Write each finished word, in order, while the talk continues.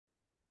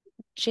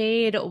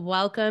Jade,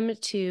 welcome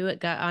to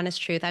Gut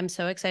Honest Truth. I'm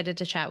so excited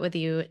to chat with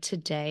you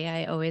today.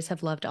 I always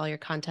have loved all your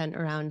content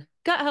around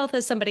gut health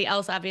as somebody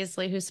else,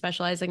 obviously, who's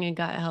specializing in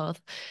gut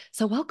health.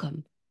 So,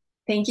 welcome.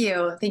 Thank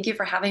you. Thank you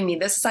for having me.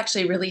 This is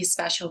actually really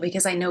special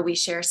because I know we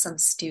share some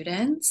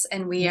students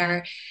and we Yeah.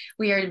 are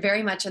we are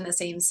very much in the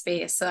same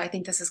space. So I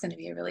think this is going to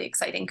be a really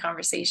exciting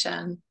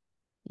conversation.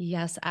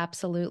 Yes,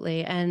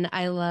 absolutely. And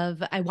I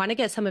want to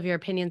get some of your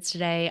opinions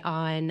today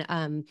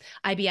on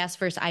IBS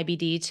versus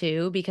IBD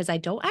too, because I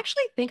don't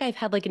actually think I've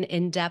had like an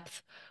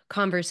in-depth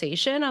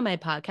conversation on my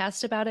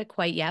podcast about it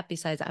quite yet,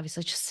 besides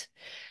obviously just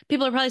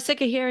people are probably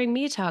sick of hearing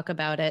me talk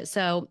about it.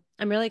 So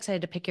I'm really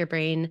excited to pick your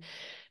brain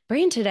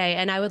today.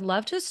 And I would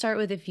love to start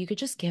with if you could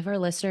just give our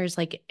listeners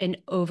like an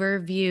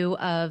overview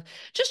of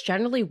just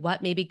generally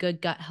what maybe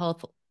good gut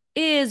health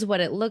is, what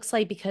it looks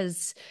like,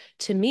 because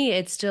to me,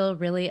 it's still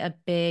really a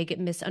big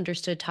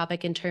misunderstood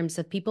topic in terms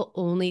of people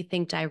only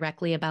think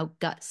directly about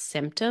gut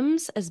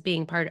symptoms as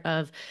being part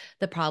of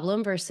the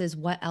problem versus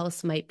what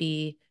else might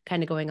be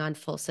kind of going on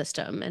full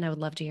system. And I would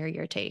love to hear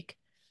your take.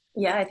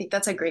 Yeah, I think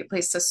that's a great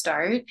place to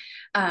start.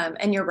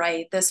 And you're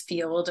right, this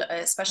field,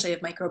 especially of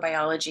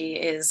microbiology,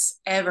 is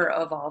ever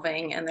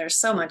evolving, and there's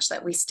so much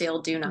that we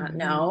still do not Hmm.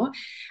 know.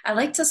 I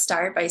like to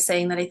start by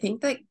saying that I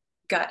think that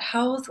gut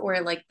health or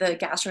like the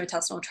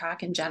gastrointestinal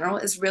tract in general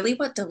is really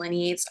what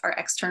delineates our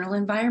external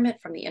environment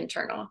from the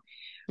internal.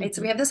 Right.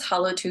 So we Hmm. have this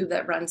hollow tube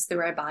that runs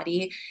through our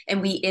body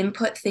and we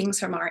input things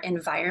from our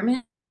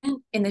environment.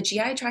 And the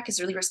GI tract is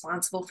really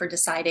responsible for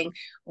deciding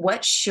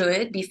what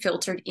should be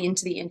filtered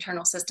into the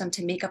internal system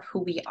to make up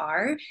who we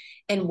are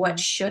and what Hmm.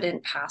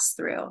 shouldn't pass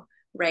through.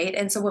 Right.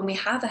 And so when we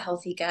have a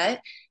healthy gut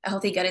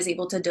is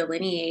able to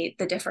delineate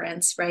the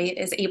difference, right?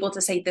 Is able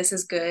to say, this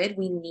is good.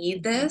 We need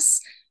Hmm.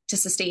 this to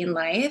sustain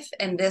life.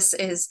 And this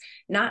is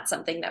not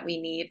something that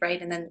we need,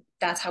 right? And then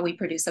that's how we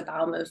produce a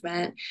bowel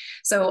movement.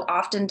 So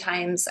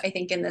oftentimes, I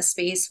think in this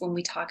space, when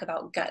we talk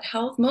about gut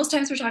health, most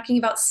times we're talking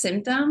about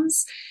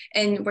symptoms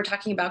and we're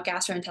talking about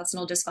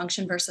gastrointestinal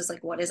dysfunction versus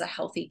like what is a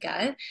healthy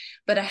gut.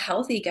 But a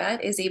healthy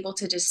gut is able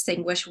to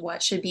distinguish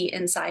what should be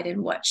inside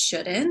and what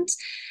shouldn't.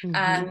 Hmm.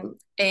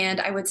 And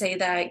I would say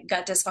that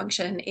gut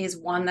dysfunction is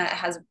one that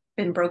has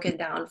been broken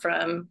down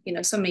from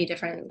so many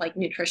different like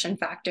nutrition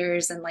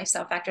factors and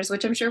lifestyle factors,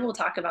 which I'm sure we'll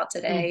talk about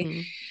today. Hmm.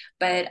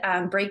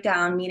 But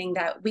breakdown meaning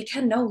that we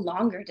can no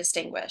longer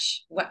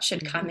distinguish what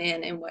should come Hmm.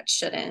 in and what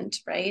shouldn't,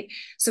 right?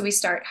 So we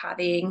start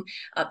having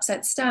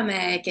upset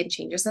stomach and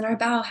changes in our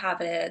bowel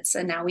habits,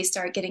 and now we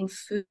start getting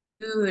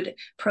food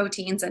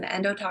proteins and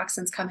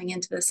endotoxins coming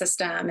into the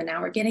system, and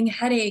now we're getting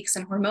headaches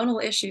and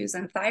hormonal issues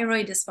and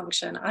thyroid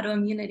dysfunction,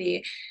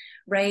 autoimmunity,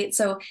 right?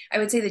 So I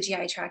would say the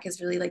GI tract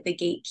is really like the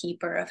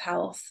gatekeeper of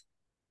health.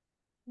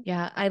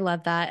 Yeah, I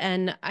love that.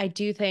 And I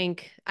do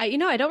think I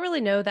don't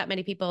really know that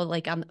many people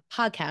like on the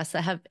podcast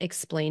that have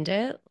explained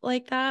it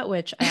like that,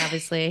 which I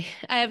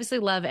obviously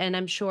love. And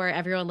I'm sure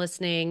everyone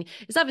listening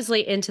is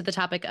obviously into the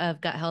topic of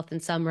gut health in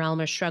some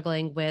realm or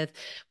struggling with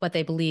what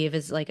they believe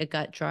is like a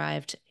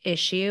gut-derived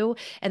issue.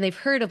 And they've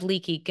heard of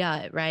leaky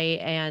gut, right?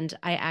 And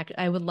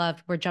I would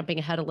love, we're jumping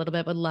ahead a little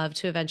bit, would love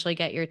to eventually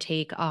get your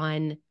take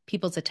on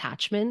people's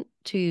attachment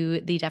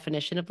to the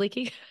definition of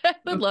leaky. I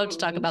would love to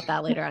talk about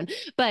that later on.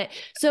 But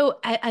so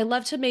I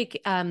love to make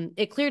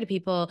it clear to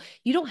people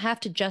you don't have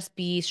to just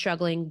be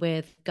struggling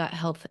with gut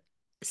health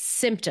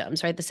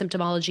symptoms, right? The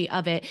symptomology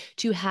of it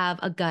to have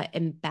a gut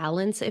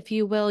imbalance, if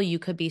you will. You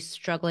could be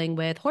struggling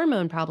with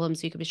hormone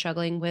problems. You could be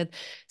struggling with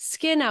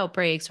skin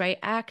outbreaks, right?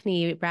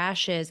 Acne,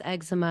 rashes,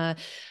 eczema,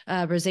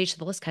 rosacea,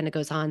 the list kind of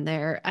goes on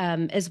there,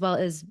 as well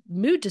as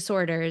mood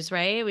disorders,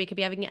 right? We could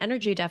be having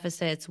energy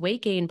deficits,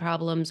 weight gain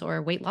problems,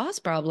 or weight loss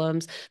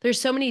problems.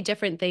 There's so many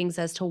different things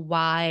as to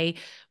why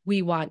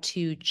we want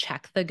to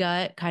check the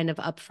gut kind of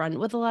upfront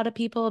with a lot of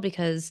people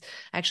because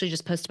I actually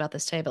just posted about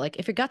this today, but like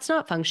if your gut's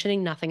not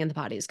functioning, nothing in the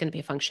body is going to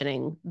be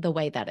functioning the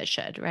way that it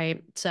should,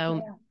 right?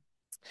 So Yeah.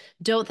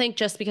 don't think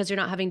just because you're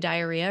not having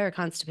diarrhea or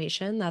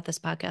constipation that this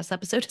podcast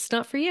episode is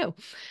not for you.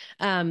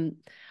 Um,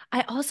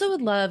 I also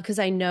would love, because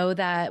I know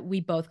that we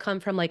both come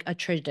from like a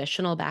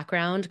traditional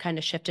background, kind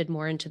of shifted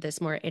more into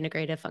this more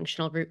integrative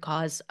functional root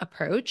cause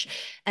approach.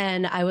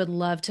 And I would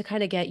love to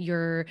kind of get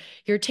your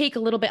take a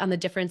little bit on the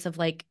difference of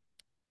like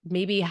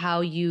maybe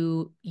how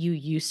you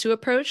used to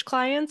approach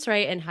clients,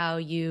 right? And how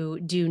you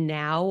do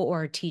now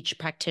or teach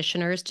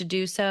practitioners to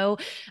do so.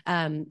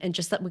 And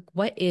just that, like,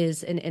 what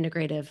is an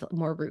integrative,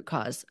 more root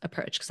cause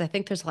approach? Because I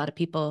think there's a lot of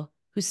people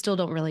who still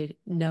don't really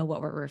know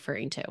what we're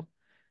referring to.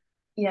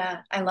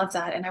 Yeah, I love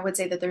that. And I would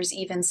say that there's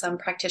even some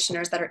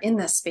practitioners that are in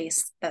this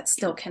space that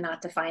still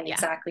cannot define Yeah.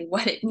 exactly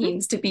what it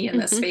means to be in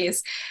this Hmm.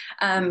 space.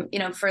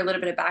 For a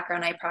little bit of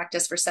background, I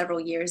practiced for several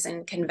years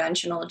in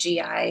conventional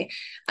GI.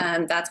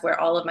 That's where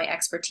all of my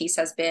expertise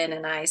has been,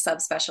 and I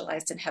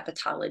subspecialized in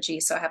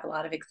hepatology. So I have a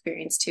lot of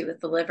experience too with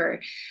the liver.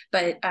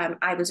 But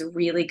I was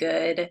really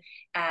good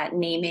at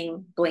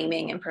naming,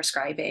 blaming, and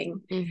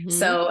prescribing. Hmm.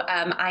 So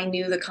I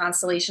knew the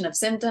constellation of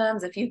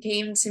symptoms. If you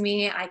came to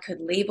me, I could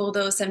label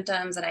those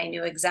symptoms and I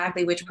knew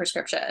exactly which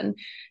prescription.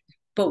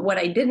 But what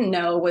I didn't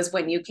know was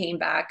when you came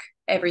back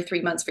every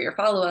 3 months for your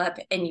follow-up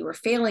and you were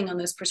failing on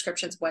those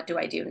prescriptions, what do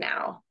I do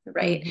now?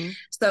 Right. Mm-hmm.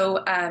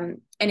 So,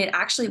 and it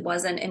actually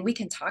wasn't, and we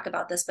can talk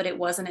about this, but it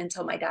wasn't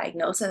until my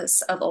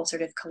diagnosis of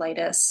ulcerative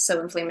colitis,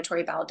 so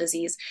inflammatory bowel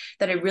disease,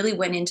 that I really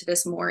went into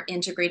this more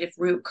integrative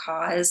root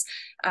cause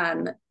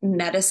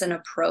medicine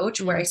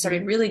approach, where I Mm-hmm.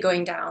 started really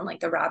going down like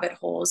the rabbit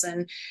holes.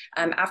 And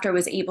after I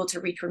was able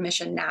to reach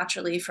remission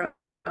naturally from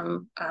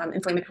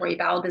inflammatory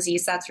bowel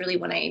disease, that's really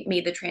when I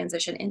made the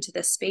transition into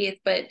this space.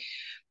 But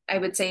I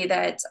would say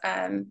that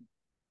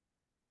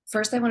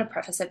first, I want to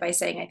preface it by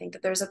saying I think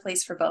that there's a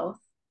place for both.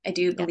 I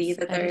do believe Yes,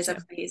 that I there do is a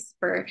too. place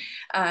for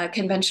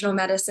conventional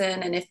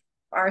medicine. And if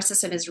our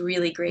system is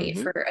really great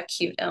Mm-hmm. for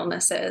acute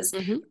illnesses,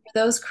 Mm-hmm. for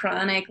those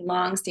chronic,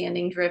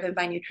 long-standing, driven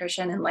by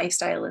nutrition and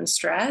lifestyle and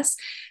stress,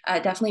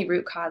 definitely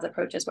root cause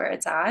approach is where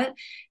it's at.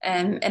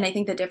 And I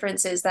think the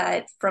difference is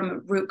that from a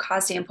root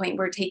cause standpoint,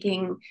 we're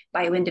taking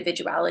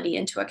bioindividuality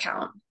into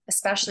account,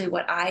 especially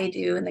what I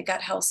do in the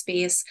gut health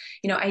space,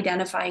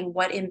 identifying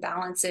what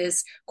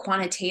imbalances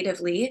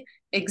quantitatively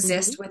Mm-hmm.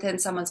 exist within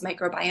someone's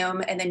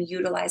microbiome, and then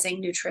utilizing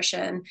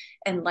nutrition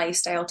and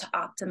lifestyle to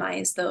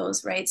optimize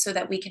those, right? So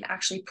that we can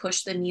actually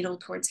push the needle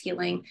towards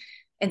healing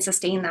and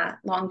sustain that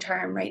long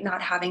term, right?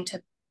 Not having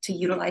to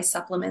utilize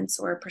supplements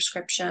or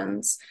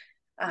prescriptions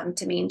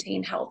to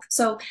maintain health.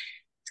 So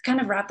to kind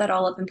of wrap that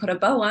all up and put a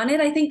bow on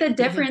it, I think the Mm-hmm.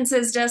 difference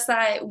is just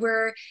that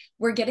we're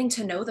getting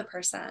to know the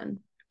person.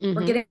 We're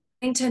Mm-hmm. getting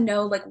to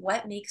know like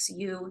what makes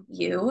you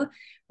you,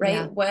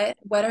 right? Yeah.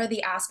 What are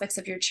the aspects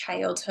of your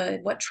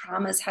childhood? What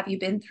traumas have you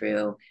been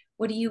through?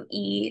 What do you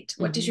eat?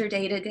 What does Mm-hmm. your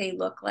day-to-day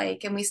look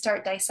like? And we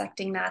start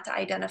dissecting that to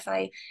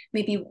identify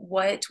maybe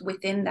what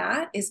within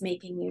that is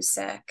making you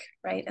sick,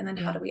 right? And then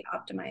how Yeah. do we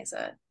optimize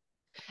it?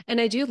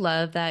 And I do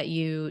love that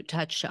you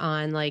touched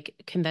on like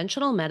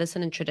conventional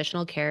medicine and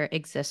traditional care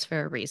exists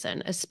for a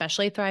reason,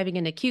 especially thriving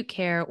in acute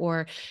care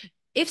or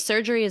if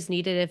surgery is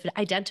needed, if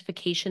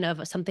identification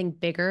of something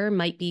bigger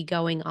might be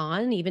going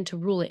on, even to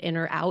rule it in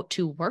or out,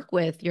 to work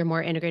with your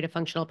more integrative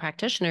functional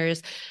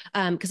practitioners.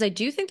 Because I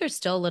do think there's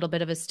still a little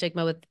bit of a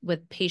stigma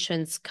with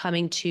patients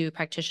coming to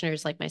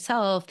practitioners like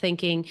myself,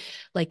 thinking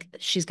like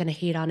she's going to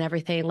hate on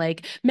everything,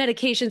 like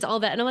medications,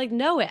 all that. And I'm like,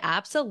 no, it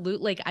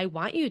absolutely. Like, I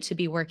want you to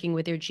be working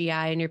with your GI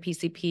and your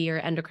PCP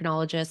or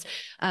endocrinologist.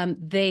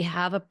 They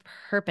have a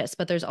purpose,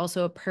 but there's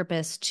also a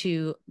purpose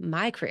to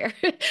my career.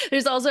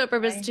 There's also a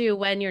purpose Right. to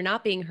when you're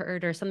not being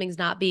heard or something's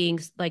not being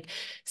like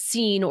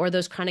seen, or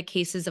those chronic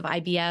cases of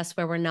IBS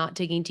where we're not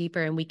digging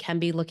deeper, and we can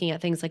be looking at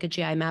things like a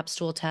GI map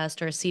stool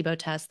test or a SIBO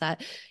test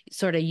that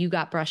sort of you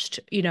got brushed,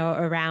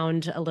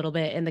 around a little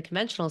bit in the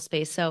conventional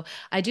space. So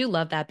I do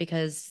love that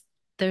because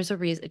there's a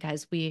reason,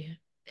 guys,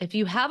 if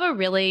you have a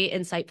really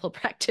insightful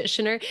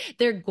practitioner,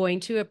 they're going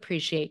to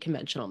appreciate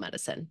conventional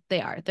medicine.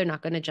 They are. They're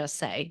not going to just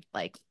say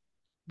like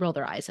roll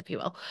their eyes, if you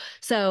will.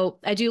 So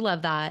I do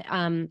love that.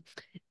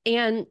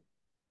 And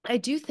I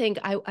do think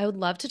I would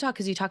love to talk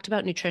because you talked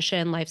about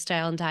nutrition,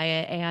 lifestyle, and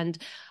diet, and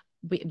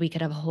we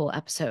could have a whole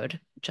episode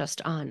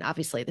just on,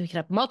 obviously, we could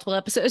have multiple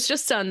episodes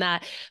just on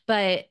that.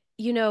 But,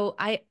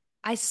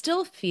 I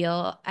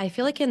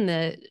feel like in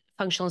the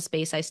functional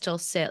space, I still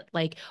sit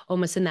like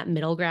almost in that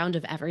middle ground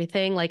of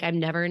everything. Like I'm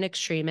never an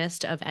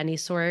extremist of any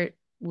sort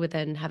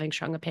within having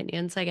strong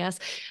opinions, I guess.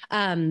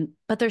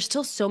 But there's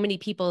still so many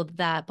people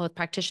that both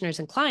practitioners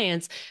and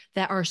clients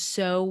that are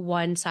so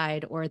one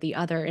side or the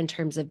other in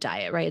terms of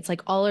diet, right? It's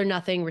like all or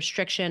nothing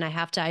restriction. I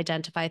have to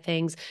identify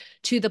things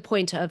to the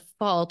point of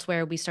fault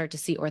where we start to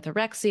see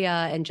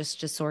orthorexia and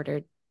just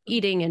disordered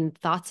eating and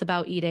thoughts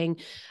about eating.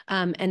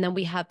 And then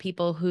we have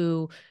people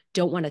who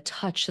don't want to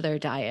touch their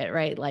diet,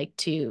 right? Like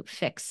to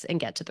fix and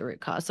get to the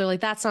root cause. So like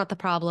that's not the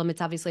problem.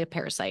 It's obviously a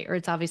parasite or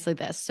it's obviously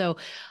this. So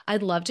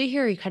I'd love to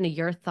hear kind of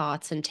your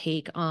thoughts and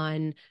take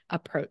on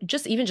approach,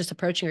 just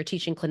approaching or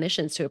teaching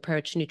clinicians to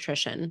approach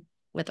nutrition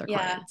with their Yeah,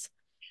 clients.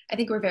 I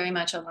think we're very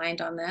much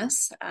aligned on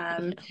this.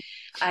 Yeah.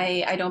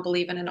 I don't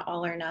believe in an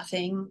all or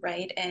nothing,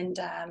 right? And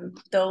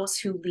those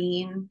who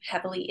lean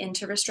heavily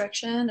into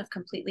restriction, of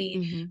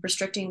completely Hmm.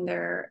 restricting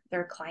their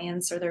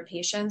clients or their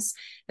patients,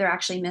 they're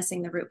actually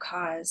missing the root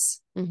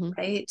cause, Hmm.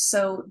 right?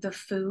 So the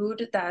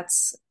food,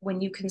 that's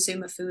when you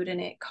consume a food and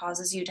it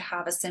causes you to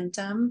have a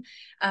symptom,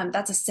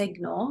 that's a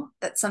signal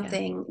that Yeah.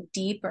 something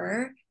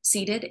deeper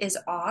seated is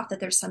off,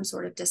 that there's some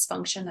sort of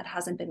dysfunction that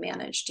hasn't been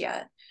managed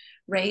yet,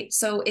 right?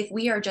 So if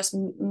we are just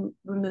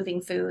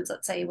removing foods,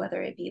 let's say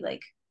whether it be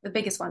like the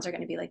biggest ones are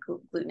going to be like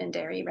gluten and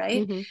dairy,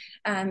 right?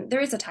 Hmm.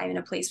 There is a time and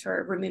a place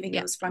for removing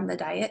Yeah. those from the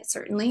diet,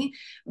 certainly,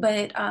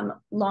 but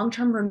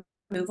long-term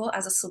removal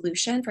as a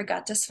solution for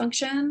gut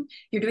dysfunction,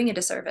 you're doing a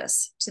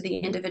disservice to the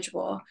Hmm.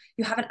 individual.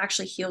 You haven't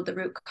actually healed the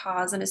root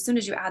cause, and as soon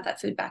as you add that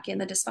food back in,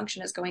 the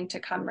dysfunction is going to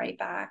come right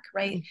back,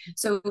 right? Hmm.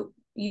 So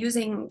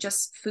using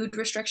just food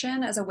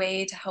restriction as a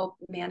way to help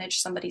manage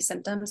somebody's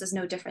symptoms is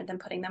no different than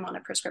putting them on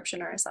a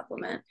prescription or a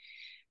supplement,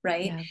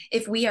 right? Yeah.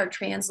 If we are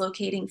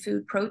translocating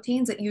food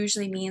proteins, it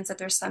usually means that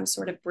there's some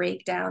sort of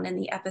breakdown in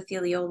the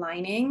epithelial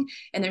lining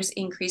and there's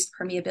increased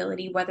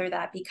permeability, whether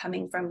that be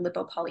coming from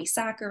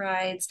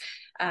lipopolysaccharides,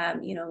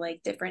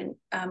 like different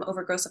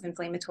overgrowth of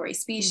inflammatory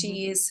Hmm.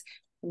 species,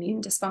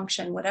 immune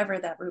dysfunction, whatever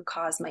that root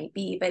cause might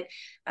be. But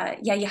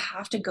yeah, you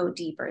have to go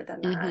deeper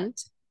than that, Hmm.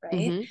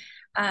 right? Hmm.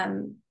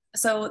 Um,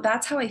 so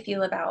that's how I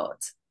feel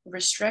about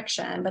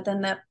restriction. But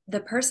then the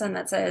person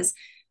that says,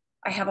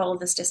 I have all of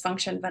this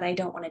dysfunction, but I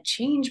don't want to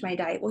change my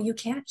diet. Well, you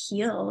can't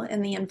heal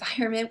in the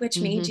environment which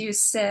made Hmm. you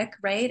sick,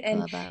 right? I And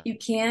love that. you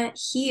can't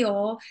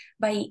heal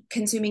by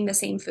consuming the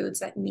same foods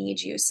that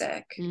made you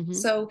sick. Hmm.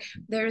 So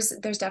there's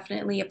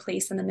definitely a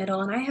place in the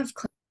middle. And I have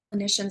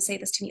clinicians say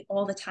this to me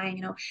all the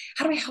time,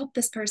 how do I help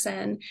this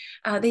person?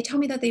 They tell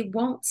me that they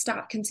won't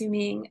stop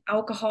consuming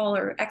alcohol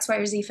or X, Y,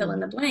 or Z, fill in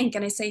the Hmm. blank.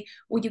 And I say,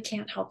 well, you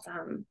can't help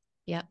them,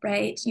 Yep.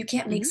 right? You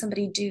can't make Hmm.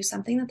 somebody do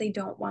something that they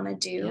don't want to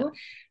Yep. do.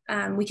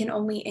 We can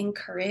only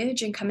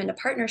encourage and come into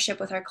partnership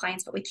with our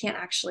clients, but we can't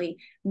actually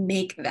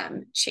make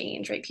them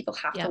change, right? People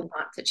have to Yep.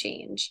 want to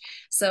change.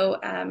 So,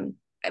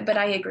 but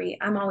I agree.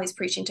 I'm always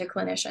preaching to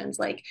clinicians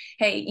like,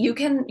 hey, you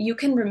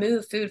can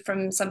remove food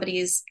from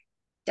somebody's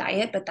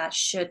diet, but that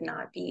should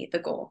not be the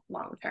goal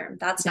long term.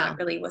 That's not No,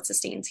 really what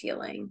sustains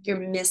healing. You're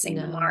missing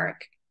the no.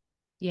 mark.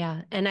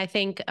 Yeah. And I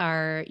think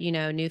our,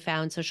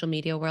 newfound social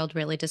media world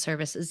really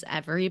disservices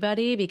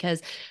everybody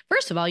because,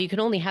 first of all, you can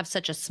only have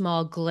such a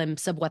small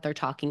glimpse of what they're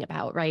talking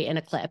about, right, in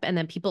a clip. And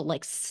then people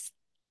like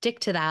stick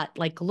to that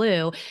like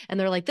glue. And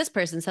they're like, this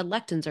person said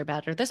lectins are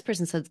bad, or this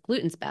person says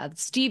gluten's bad,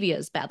 stevia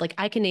is bad. Like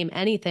I can name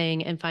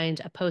anything and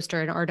find a post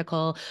or an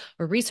article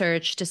or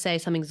research to say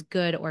something's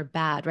good or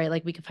bad, right?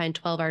 Like we could find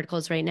 12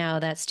 articles right now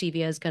that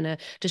stevia is going to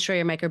destroy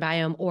your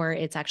microbiome or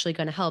it's actually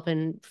going to help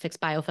and fix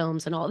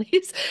biofilms and all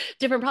these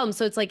different problems.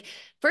 So it's like,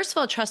 first of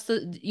all, trust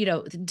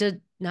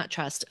the, not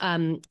trust,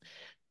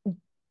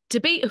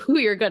 debate who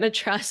you're going to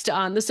trust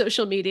on the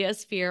social media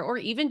sphere, or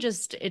even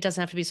just, it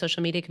doesn't have to be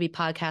social media, it could be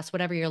podcasts,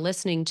 whatever you're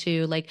listening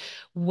to. Like,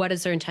 what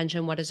is their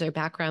intention? What is their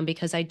background?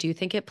 Because I do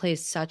think it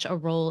plays such a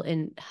role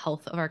in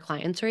health of our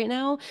clients right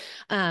now,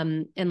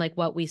 and like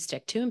what we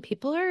stick to. And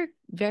people are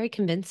very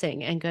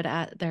convincing and good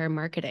at their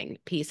marketing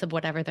piece of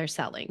whatever they're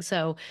selling.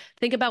 So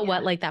think about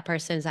what Yeah. like that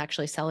person is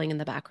actually selling in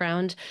the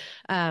background.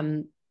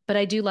 But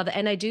I do love it.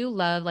 And I do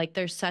love like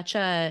there's such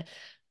a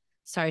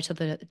sorry to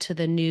the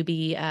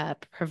newbie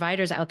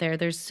providers out there.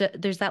 There's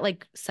that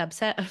like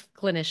subset of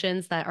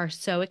clinicians that are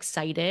so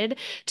excited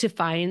to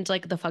find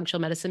like the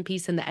functional medicine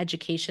piece and the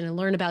education and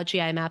learn about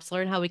GI maps,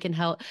 learn how we can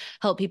help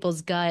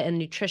people's gut and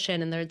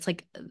nutrition. And it's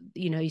like,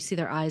 you see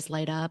their eyes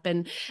light up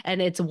and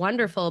it's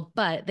wonderful.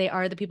 But they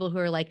are the people who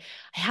are like,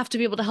 I have to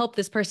be able to help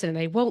this person, and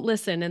they won't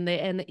listen.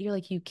 And you're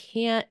like, you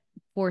can't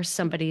force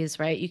somebody's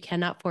right. You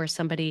cannot force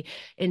somebody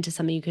into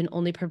something. You can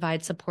only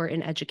provide support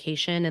and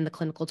education and the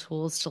clinical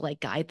tools to like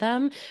guide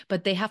them,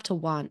 but they have to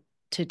want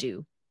to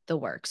do the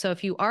work. So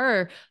if you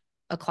are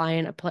a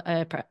client,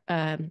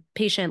 a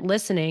patient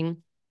listening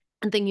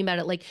and thinking about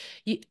it, like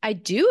I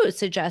do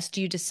suggest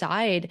you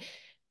decide,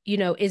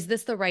 is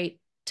this the right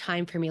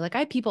time for me? Like I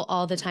have people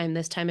all the time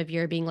this time of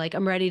year being like,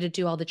 I'm ready to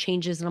do all the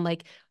changes. And I'm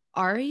like,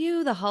 are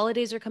you? The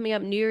holidays are coming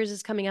up, New Year's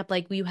is coming up.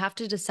 Like you have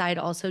to decide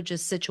also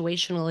just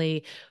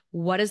situationally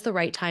what is the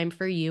right time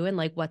for you and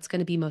like what's going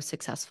to be most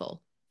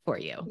successful for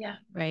you, Yeah.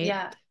 right?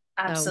 Yeah,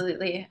 So,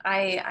 absolutely.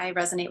 I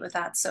resonate with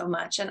that so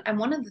much. And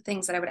one of the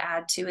things that I would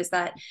add too is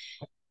that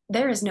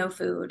there is no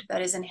food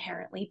that is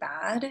inherently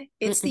bad.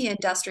 It's mm-mm, the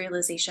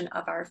industrialization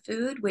of our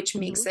food, which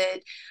makes mhm,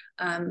 it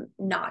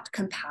not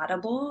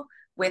compatible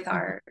with mhm,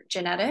 our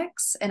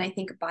genetics. And I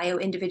think bio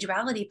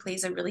individuality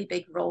plays a really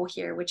big role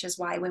here, which is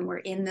why when we're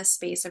in this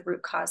space of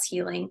root cause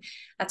healing,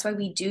 that's why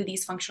we do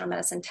these functional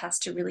medicine tests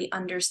to really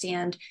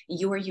understand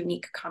your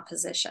unique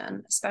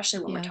composition, especially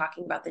when we're yeah,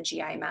 talking about the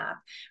GI map,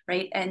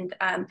 right? And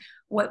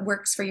what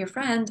works for your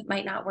friend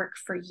might not work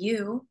for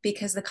you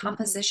because the mm-mm,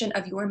 composition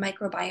of your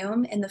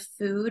microbiome and the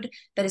food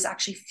that is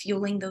actually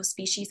fueling those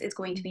species is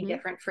going to be mhm,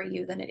 different for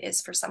you than it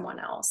is for someone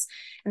else.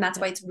 And that's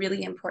why yep, it's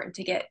really important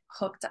to get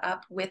hooked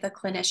up with a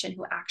clinician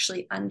who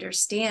actually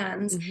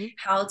understands mhm,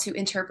 how to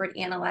interpret,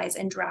 analyze,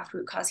 and draft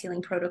root cause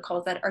healing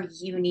protocols that are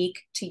unique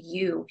to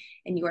you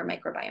and your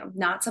microbiome,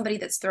 not somebody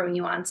that's throwing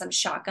you on some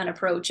shotgun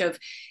approach of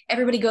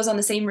everybody goes on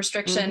the same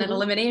restriction and mhm,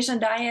 elimination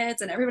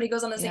diets and everybody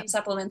goes on the same yep,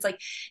 supplements. Like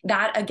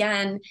that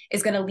again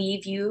is going to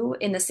leave you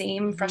in the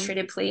same mhm,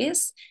 frustrated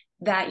place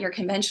that your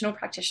conventional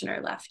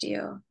practitioner left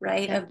you,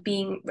 right? yep,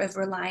 Of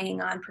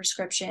relying on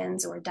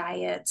prescriptions or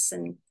diets.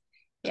 And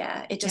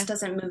yeah, it just yeah.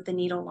 doesn't move the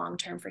needle long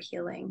term for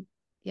healing.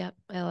 Yep,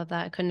 I love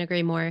that. I couldn't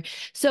agree more.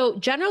 So,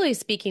 generally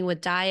speaking,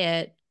 with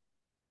diet,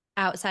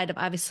 outside of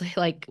obviously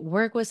like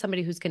work with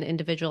somebody who's going to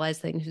individualize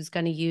things, who's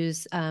going to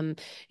use,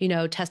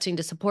 testing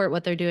to support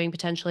what they're doing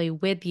potentially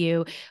with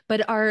you.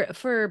 But are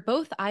for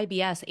both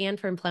IBS and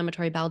for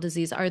inflammatory bowel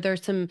disease, are there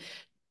some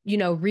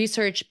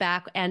research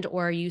back and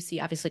or you see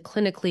obviously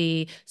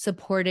clinically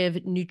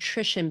supportive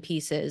nutrition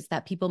pieces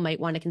that people might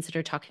want to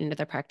consider talking to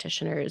their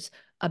practitioners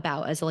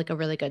about as like a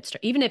really good start,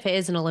 even if it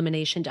is an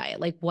elimination diet,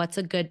 like what's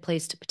a good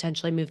place to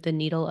potentially move the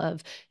needle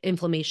of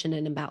inflammation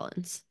and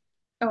imbalance?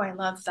 Oh, I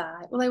love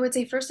that. Well, I would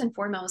say first and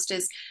foremost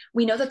is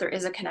we know that there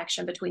is a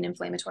connection between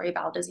inflammatory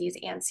bowel disease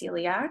and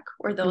celiac,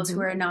 or those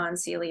who Mm-hmm. are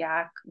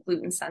non-celiac,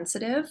 gluten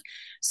sensitive.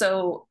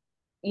 So,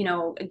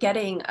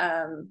 getting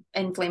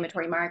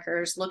inflammatory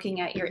markers, looking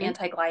at your Mm-hmm.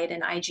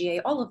 anti-gliadin,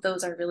 IgA, all of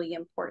those are really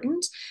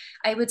important.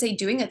 I would say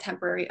doing a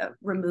temporary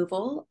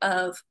removal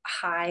of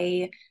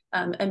high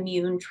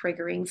immune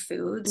triggering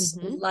foods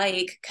Mm-hmm.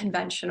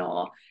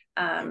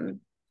 um,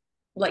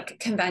 like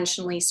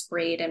conventionally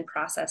sprayed and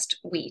processed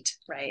wheat,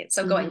 right?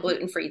 So going Mm-hmm.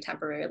 gluten free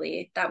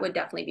temporarily, that would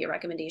definitely be a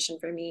recommendation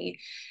for me.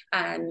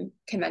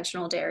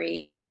 Conventional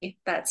dairy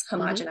that's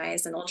Mm-hmm.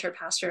 homogenized and ultra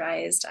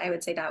pasteurized, I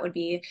would say that would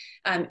be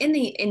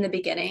in the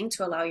beginning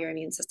to allow your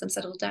immune system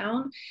settle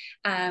down.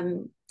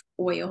 Um,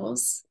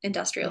 Oils,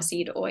 industrial Yeah.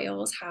 seed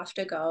oils have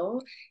to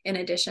go in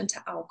addition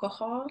to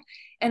alcohol.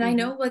 And I Mm-hmm.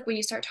 know like when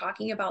you start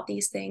talking about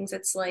these things,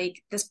 it's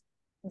like this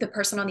the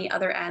person on the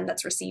other end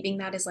that's receiving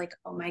that is like,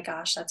 oh my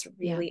gosh, that's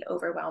Yeah. really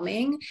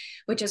overwhelming,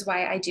 which is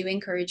why I do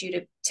encourage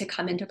you to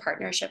come into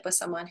partnership with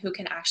someone who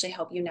can actually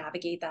help you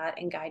navigate that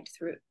and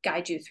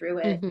guide you through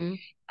it. Mm-hmm.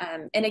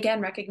 And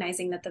again,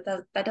 recognizing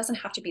that doesn't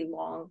have to be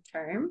long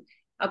term.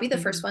 I'll be the Mm-hmm.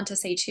 first one to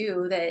say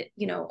too that,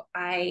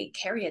 I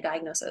carry a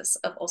diagnosis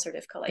of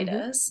ulcerative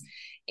Mm-hmm. colitis.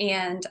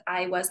 And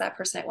I was that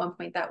person at one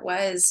point that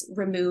was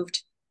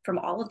removed from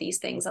all of these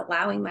things,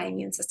 allowing my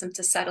immune system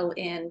to settle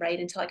in, right,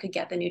 until I could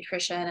get the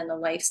nutrition and the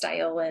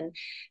lifestyle and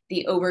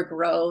the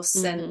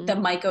overgrowth and the Mm-hmm.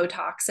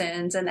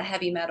 mycotoxins and the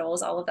heavy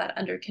metals, all of that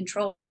under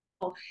control.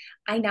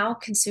 I now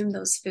consume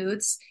those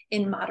foods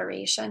in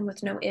moderation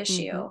with no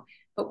Mm-hmm. issue.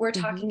 But we're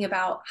Mm-hmm. talking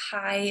about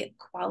high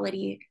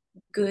quality,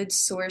 good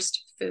sourced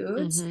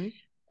foods. Mm-hmm.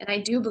 And I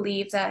do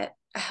believe that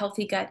a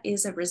healthy gut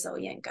is a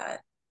resilient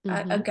gut.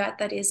 A Mm-hmm. gut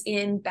that is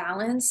in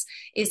balance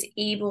is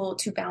able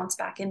to bounce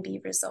back and be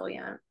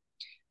resilient.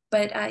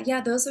 But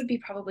yeah, those would be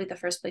probably the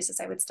first places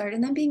I would start.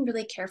 And then being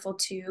really careful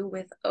too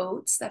with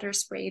oats that are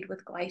sprayed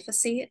with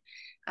glyphosate.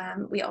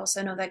 We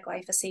also know that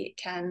glyphosate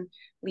can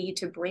lead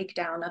to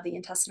breakdown of the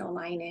intestinal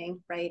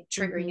lining, right?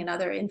 Mm-hmm. Triggering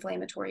another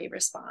inflammatory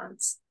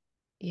response.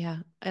 Yeah,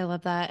 I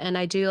love that. And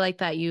I do like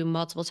that you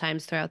multiple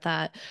times throughout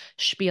that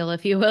spiel,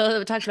 if you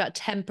will, talked about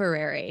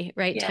temporary,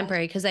 right? Yeah.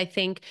 Temporary, because I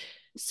think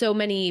so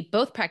many,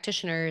 both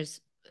practitioners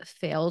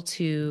fail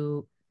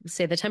to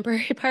say the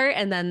temporary part.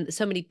 And then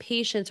so many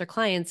patients or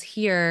clients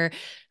hear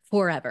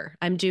forever.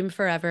 I'm doomed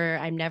forever.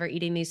 I'm never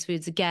eating these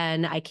foods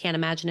again. I can't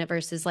imagine it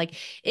versus like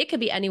it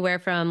could be anywhere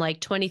from like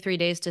 23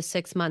 days to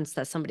 6 months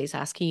that somebody's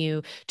asking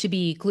you to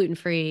be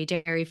gluten-free,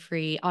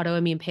 dairy-free,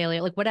 autoimmune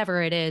paleo, like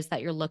whatever it is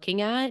that you're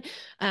looking at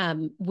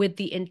with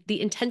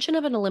the intention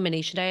of an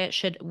elimination diet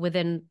should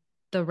within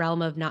the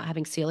realm of not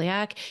having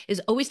celiac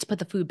is always to put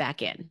the food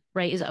back in,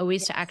 right? Is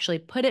always to Yes. actually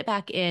put it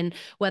back in,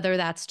 whether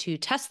that's to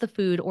test the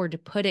food or to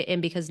put it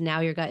in because now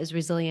your gut is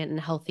resilient and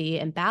healthy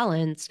and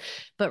balanced.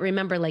 But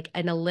remember, like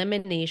an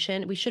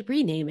elimination, we should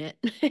rename it.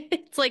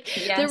 It's like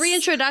the Yes.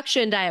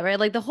 reintroduction diet, right?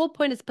 Like the whole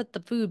point is put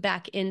the food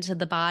back into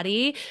the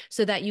body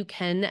so that you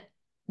can.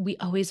 We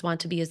always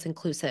want to be as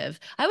inclusive.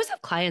 I always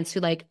have clients who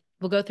like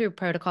we'll go through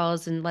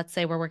protocols and let's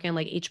say we're working on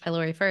like H.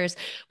 pylori first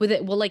with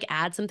it we'll like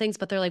add some things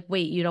but they're like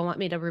wait you don't want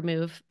me to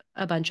remove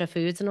a bunch of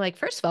foods and I'm like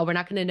first of all we're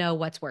not going to know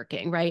what's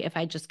working right if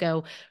I just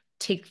go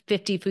take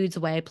 50 foods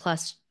away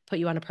plus put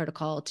you on a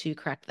protocol to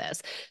correct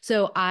this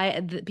so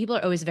people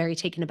are always very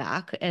taken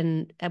aback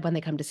and when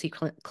they come to see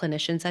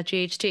clinicians at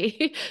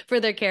GHT for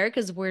their care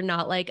because we're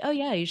not like oh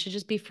yeah you should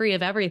just be free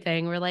of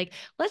everything we're like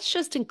let's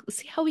just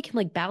see how we can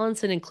like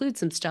balance and include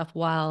some stuff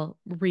while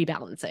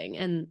rebalancing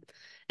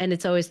and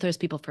it's always throws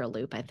people for a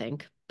loop, I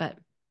think. But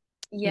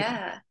yeah.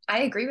 Yeah, I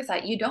agree with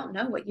that. You don't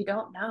know what you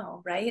don't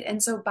know, right?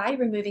 And so by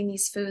removing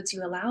these foods,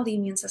 you allow the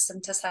immune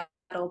system to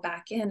settle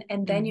back in,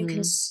 and then you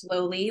can Mm-hmm.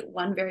 slowly,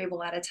 one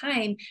variable at a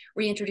time,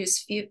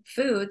 reintroduce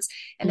foods,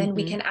 and then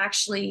we Mm-hmm. can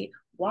actually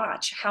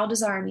watch how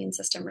does our immune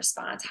system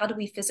respond? How do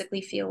we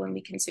physically feel when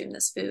we consume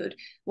this food?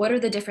 What are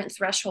the different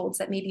thresholds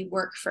that maybe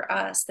work for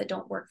us that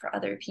don't work for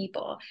other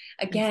people?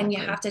 Again, you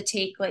have Exactly. to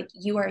take like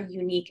you are a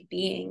unique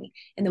being,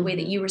 and the way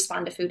that Mm-hmm. you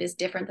respond to food is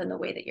different than the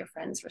way that your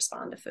friends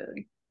respond to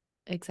food.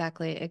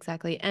 Exactly,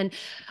 exactly. And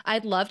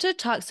I'd love to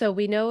talk. So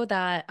we know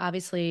that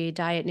obviously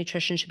diet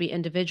nutrition should be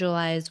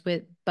individualized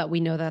with, but we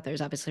know that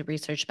there's obviously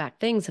research backed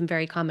things and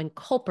very common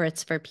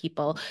culprits for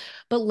people.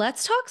 But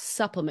let's talk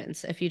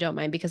supplements if you don't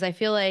mind, because I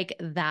feel like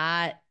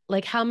that,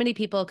 like how many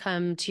people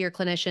come to your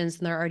clinicians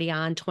and they're already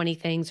on 20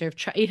 things or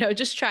have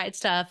just tried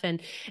stuff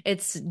and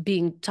it's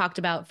being talked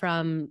about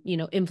from,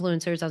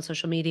 influencers on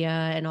social media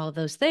and all of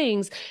those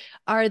things.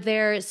 Are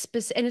there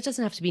specific, and it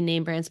doesn't have to be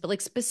name brands, but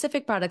like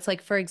specific products,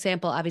 like for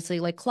example, obviously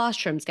like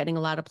colostrum's getting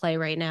a lot of play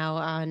right now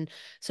on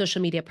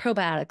social media.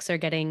 Probiotics are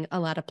getting a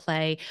lot of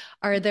play.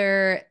 Are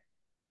there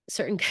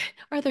certain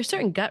are there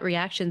certain gut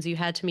reactions you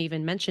had to me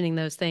even mentioning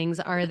those things?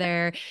 Are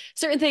there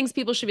certain things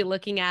people should be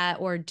looking at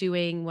or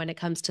doing when it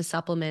comes to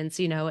supplements,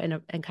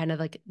 and kind of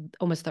like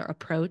almost their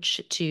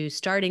approach to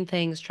starting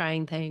things,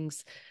 trying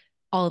things,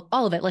 all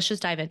of it. Let's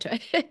just dive into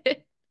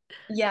it.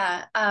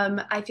 Yeah,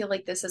 I feel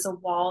like this is a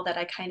wall that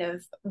I kind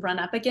of run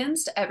up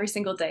against every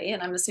single day,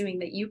 and I'm assuming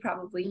that you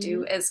probably do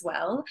Hmm. as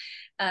well,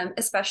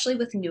 especially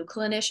with new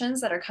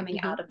clinicians that are coming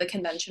Hmm. out of the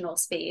conventional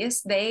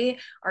space. They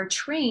are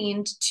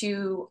trained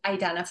to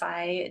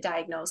identify,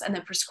 diagnose, and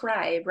then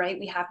prescribe, right?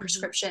 We have Hmm.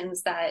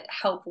 prescriptions that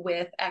help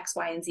with X,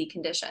 Y, and Z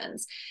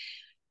conditions.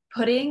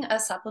 Putting a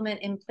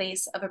supplement in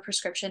place of a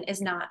prescription is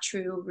not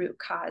true root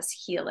cause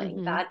healing.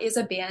 Hmm. That is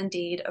a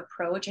band-aid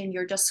approach, and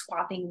you're just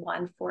swapping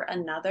one for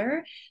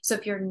another. So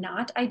if you're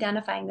not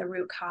identifying the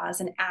root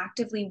cause and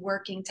actively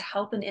working to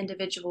help an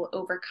individual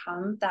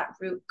overcome that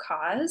root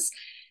cause,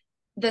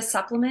 the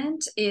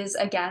supplement is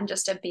again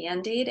just a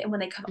band-aid, and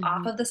when they come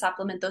off Hmm. of the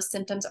supplement, those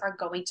symptoms are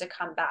going to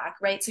come back,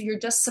 right? So you're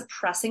just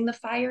suppressing the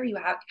fire. You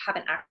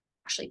haven't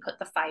actually put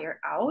the fire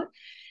out.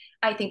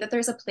 I think that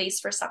there's a place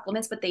for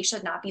supplements, but they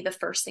should not be the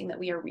first thing that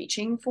we are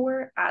reaching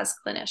for as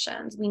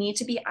clinicians. We need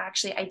to be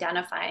actually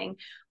identifying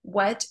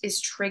what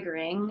is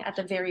triggering at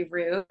the very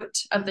root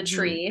of the Hmm.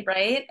 tree,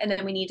 right? And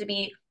then we need to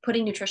be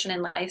putting nutrition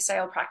and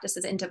lifestyle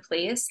practices into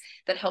place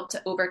that help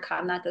to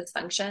overcome that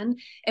dysfunction.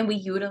 And we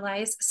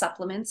utilize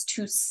supplements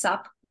to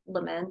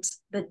supplement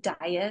the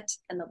diet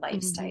and the Hmm.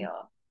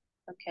 lifestyle.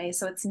 Okay,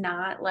 so it's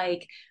not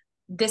like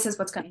this is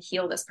what's going to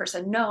heal this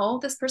person. No,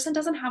 this person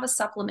doesn't have a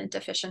supplement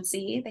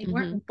deficiency. They Hmm.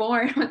 weren't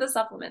born with a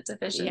supplement Yeah.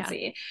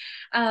 deficiency.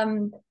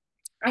 Um,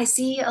 I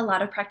see a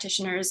lot of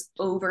practitioners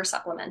over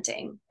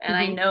supplementing, and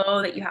I Hmm.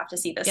 know that you have to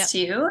see this Yep.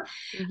 too.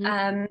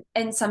 Hmm.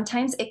 And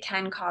sometimes it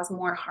can cause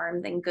more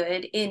harm than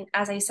good.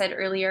 As I said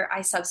earlier, I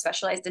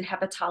subspecialized in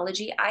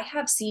hepatology. I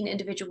have seen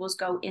individuals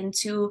go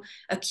into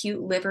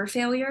acute liver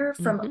failure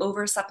from Hmm.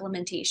 over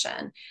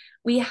supplementation.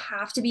 We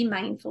have to be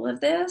mindful of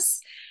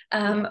this.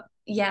 Yep.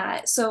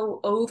 Yeah, so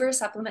over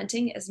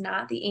supplementing is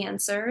not the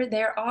answer.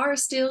 There are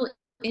still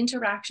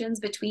interactions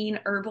between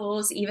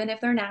herbals, even if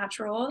they're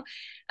natural,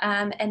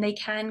 and they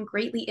can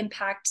greatly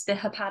impact the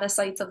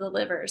hepatocytes of the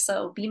liver.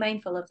 So be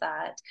mindful of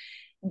that.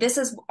 This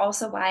is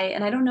also why,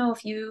 and I don't know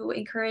if you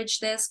encourage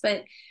this,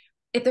 but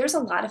if there's a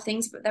lot of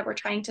things that we're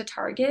trying to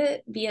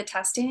target via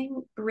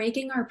testing,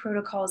 breaking our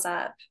protocols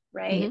up,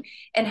 right? Hmm.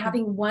 And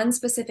having one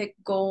specific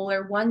goal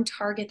or one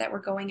target that we're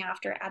going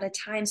after at a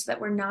time so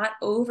that we're not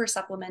over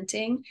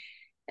supplementing.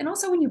 And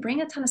also, when you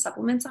bring a ton of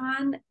supplements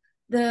on,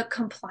 the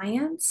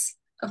compliance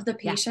of the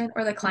Yeah. patient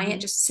or the client Hmm.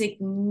 just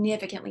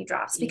significantly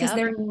drops because Yep.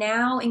 they're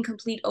now in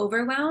complete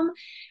overwhelm,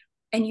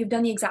 and you've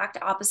done the exact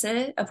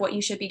opposite of what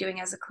you should be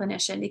doing as a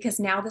clinician, because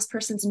now this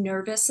person's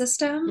nervous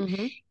system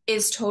Hmm.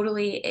 is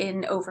totally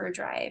in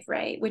overdrive,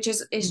 right? Which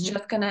is Hmm.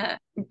 just going to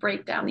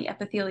break down the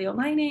epithelial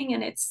lining,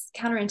 and it's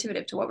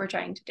counterintuitive to what we're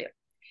trying to do.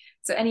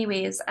 So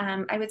anyways,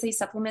 I would say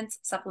supplements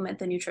supplement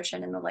the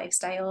nutrition and the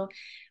lifestyle.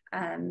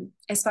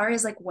 As far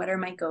as like what are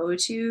my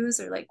go-tos,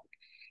 or like,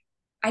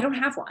 I don't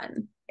have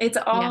one. It's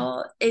Yeah.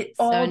 all it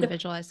So all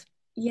individualized.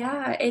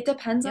 yeah, it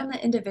depends on Yep.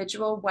 the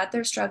individual, what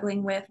they're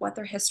struggling with, what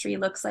their history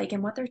looks like,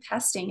 and what their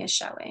testing is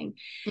showing.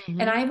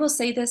 And Hmm. I will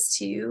say this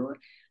too,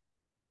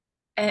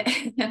 and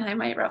I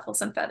might ruffle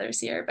some feathers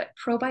here, but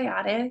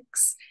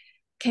probiotics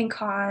can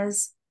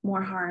cause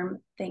more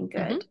harm than Hmm.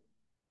 good.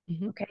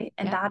 Hmm. Okay.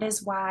 And Yeah. that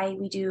is why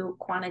we do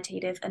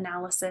quantitative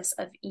analysis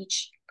of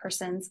each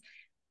person's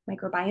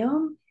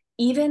microbiome.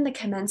 Even the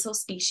commensal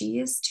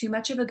species, too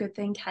much of a good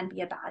thing can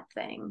be a bad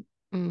thing,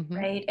 Hmm.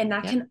 right? And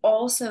that Yep. can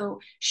also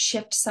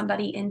shift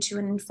somebody into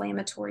an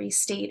inflammatory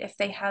state if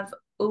they have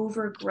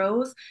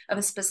overgrowth of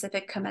a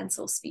specific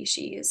commensal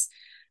species.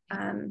 Yep.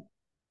 Um,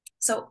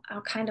 so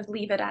I'll kind of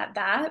leave it at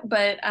that.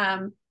 But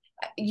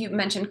you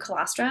mentioned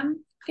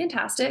colostrum.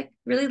 Fantastic.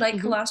 Really like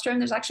Hmm. colostrum.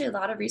 There's actually a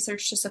lot of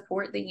research to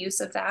support the use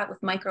of that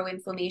with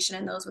microinflammation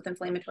in those with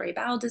inflammatory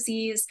bowel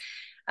disease.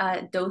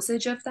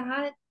 Dosage of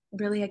that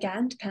really,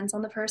 again, depends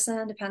on the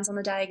person, depends on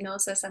the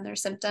diagnosis and their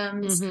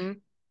symptoms. Hmm.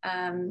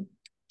 Um,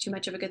 Too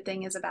much of a good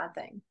thing is a bad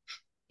thing.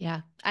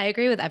 Yeah, I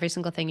agree with every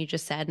single thing you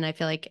just said, and I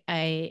feel like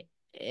I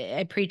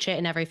preach it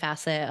in every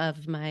facet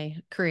of my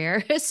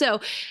career. So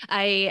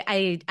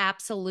I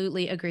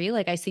absolutely agree.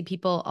 Like I see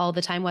people all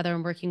the time, whether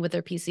I'm working with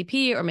their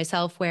PCP or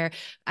myself, where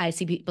I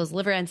see people's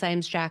liver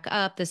enzymes jack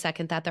up the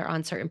second that they're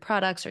on certain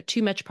products or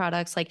too much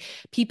products. Like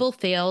people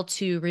fail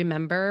to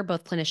remember,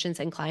 both clinicians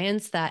and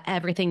clients, that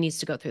everything needs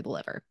to go through the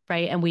liver,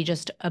 right? And we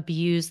just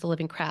abuse the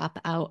living crap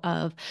out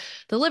of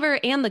the liver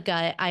and the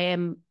gut.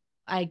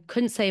 I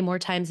couldn't say more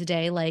times a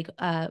day, like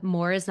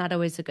more is not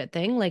always a good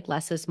thing, like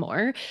less is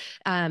more.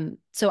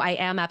 So I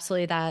am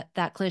absolutely that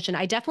clinician.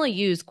 I definitely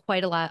use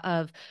quite a lot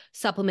of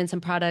supplements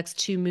and products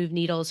to move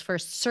needles for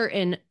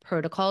certain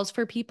protocols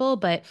for people,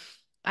 but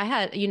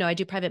I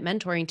do private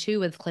mentoring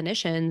too with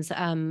clinicians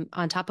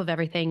on top of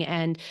everything.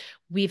 And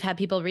we've had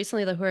people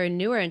recently who are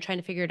newer and trying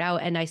to figure it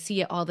out. And I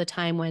see it all the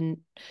time when,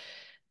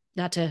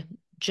 not to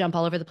jump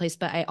all over the place,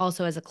 but I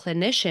also, as a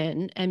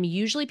clinician, am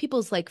usually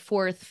people's like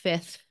fourth,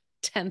 fifth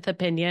 10th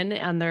opinion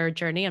on their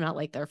journey and not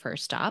like their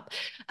first stop.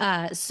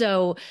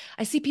 So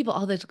I see people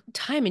all the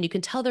time, and you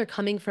can tell they're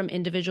coming from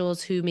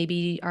individuals who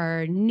maybe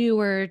are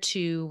newer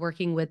to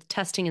working with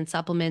testing and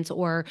supplements,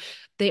 or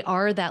they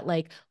are that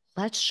like,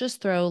 let's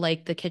just throw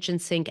like the kitchen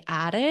sink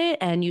at it.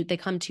 And they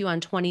come to you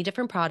on 20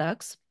 different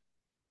products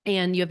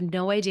and you have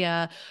no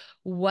idea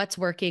what's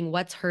working,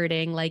 what's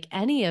hurting, like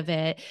any of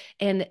it.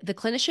 And the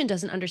clinician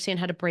doesn't understand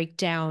how to break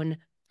down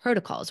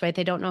protocols, right?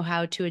 They don't know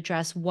how to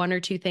address one or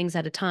two things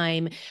at a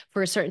time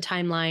for a certain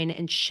timeline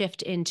and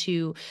shift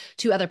into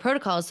to other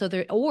protocols. So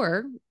they're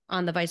or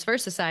on the vice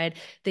versa side,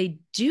 they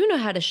do know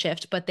how to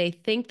shift, but they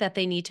think that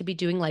they need to be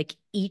doing like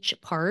each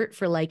part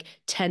for like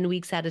 10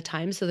 weeks at a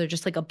time. So they're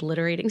just like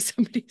obliterating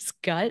somebody's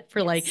gut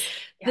for like Yes.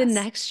 the Yes.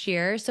 next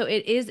year. So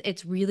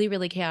it's really,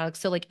 really chaotic.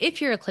 So like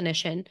if you're a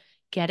clinician,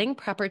 getting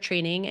proper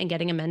training and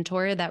getting a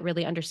mentor that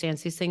really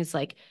understands these things,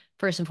 like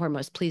first and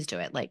foremost, please do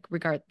it. Like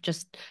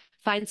just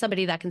find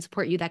somebody that can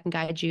support you, that can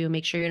guide you,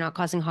 make sure you're not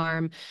causing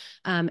harm.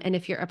 And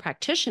if you're a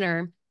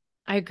practitioner,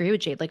 I agree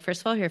with Jade. Like,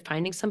 first of all, you're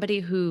finding somebody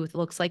who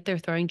looks like they're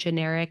throwing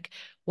generic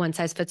one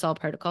size fits all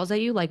protocols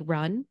at you, like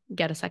run,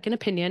 get a second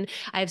opinion.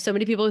 I have so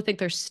many people who think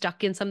they're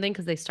stuck in something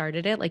because they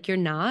started it. Like, you're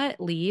not,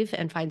 leave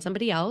and find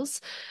somebody else.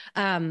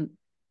 Um,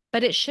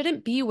 but it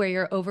shouldn't be where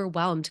you're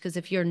overwhelmed because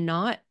if you're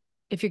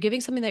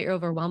giving something that you're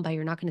overwhelmed by,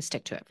 you're not going to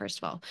stick to it, first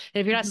of all. And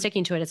if you're not Mhm.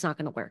 sticking to it, it's not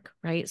going to work,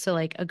 right? So,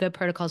 like, a good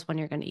protocol is one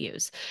you're going to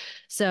use.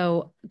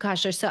 So,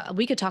 gosh,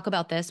 we could talk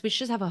about this. We should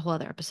just have a whole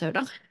other episode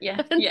on,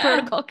 Yeah. on Yeah.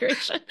 protocol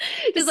creation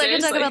because I can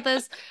talk about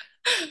Seriously.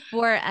 this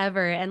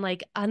forever. And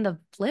like on the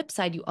flip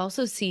side, you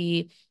also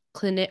see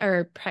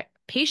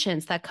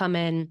patients that come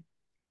in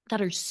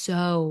that are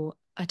so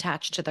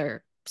attached to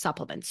their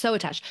supplements, so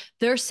attached.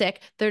 They're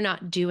sick, they're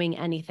not doing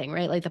anything,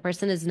 right? Like the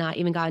person has not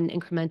even gotten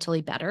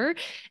incrementally better.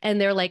 And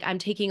they're like, I'm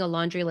taking a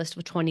laundry list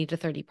of 20 to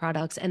 30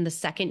 products. And the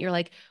second you're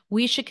like,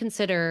 we should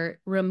consider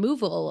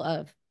removal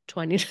of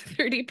 20 to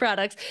 30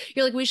 products,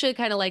 you're like, we should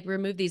kind of like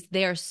remove these.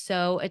 They are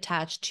so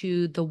attached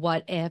to the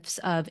what ifs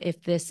of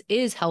if this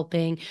is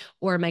helping,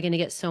 or am I going to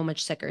get so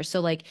much sicker?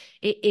 So, like,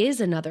 it is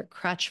another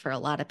crutch for a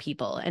lot of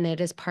people. And it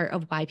is part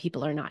of why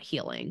people are not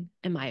healing,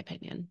 in my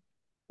opinion.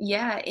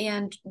 Yeah.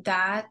 And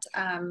that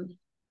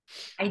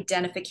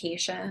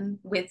identification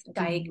with Hmm.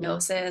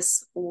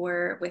 diagnosis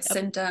or with Yep.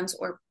 symptoms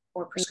or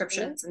Hmm.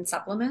 prescriptions and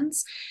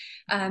supplements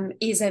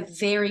is a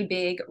very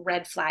big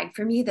red flag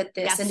for me that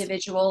this Yes.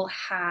 individual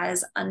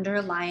has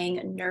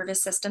underlying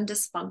nervous system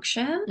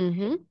dysfunction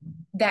Hmm.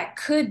 that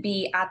could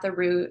be at the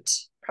root,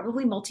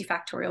 probably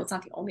multifactorial. It's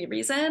not the only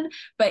reason,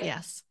 but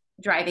Yes.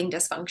 driving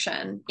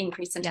dysfunction,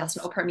 increased Yes.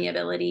 intestinal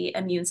permeability,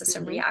 immune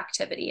system Hmm.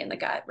 reactivity in the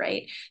gut,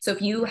 right? So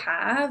if you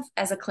have,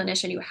 as a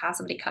clinician, you have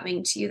somebody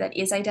coming to you that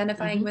is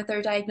identifying Hmm. with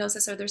their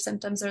diagnosis or their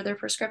symptoms or their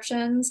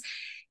prescriptions,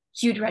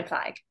 huge red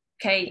flag.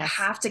 Okay, Yes.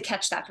 have to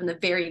catch that from the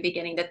very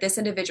beginning that this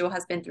individual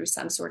has been through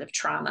some sort of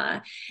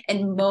trauma.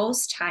 And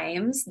most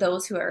times,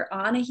 those who are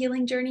on a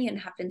healing journey and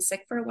have been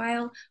sick for a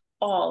while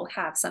all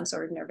have some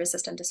sort of nervous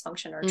system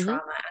dysfunction or Hmm.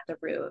 trauma at the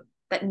root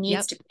that needs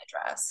Yep. to be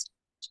addressed.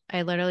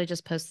 I literally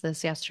just posted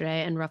this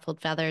yesterday and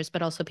ruffled feathers,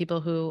 but also people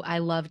who I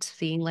loved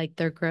seeing like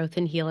their growth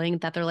and healing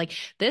that they're like,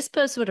 this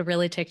post would have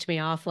really ticked me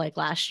off like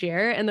last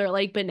year. And they're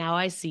like, but now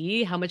I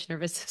see how much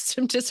nervous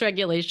system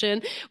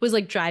dysregulation was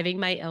like driving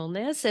my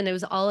illness. And it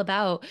was all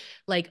about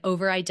like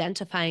over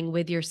identifying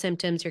with your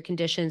symptoms, your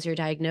conditions, your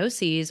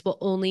diagnoses will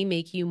only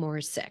make you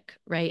more sick,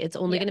 right? It's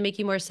only Yeah. going to make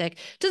you more sick.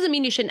 Doesn't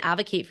mean you shouldn't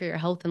advocate for your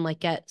health and like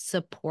get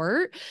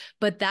support,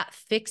 but that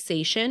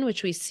fixation,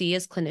 which we see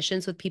as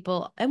clinicians with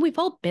people, and we've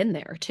all been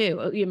there too,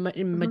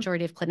 Mm-hmm.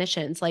 majority of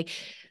clinicians, like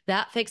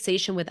that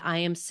fixation with I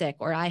am sick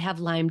or I have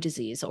Lyme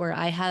disease or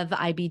I have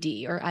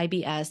IBD or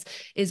IBS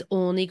is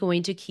only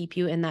going to keep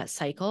you in that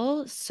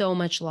cycle so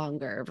much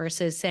longer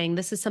versus saying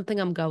this is something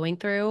I'm going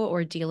through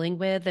or dealing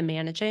with and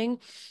managing.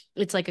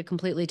 It's like a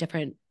completely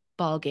different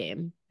ball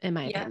game, in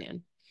my Yeah.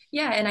 opinion.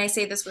 Yeah, and I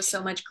say this with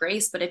so much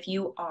grace, but if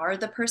you are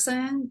the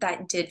person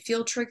that did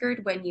feel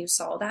triggered when you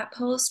saw that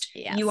post,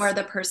 you are Yes.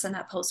 the person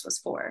that post was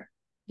for,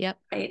 Yep.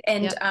 right?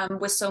 And Yep.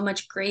 with so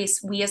much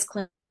grace, we as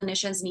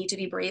clinicians need to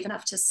be brave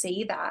enough to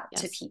say that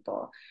to Yes.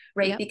 people,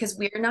 right? Yep. Because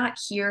we're not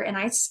here, and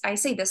I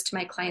say this to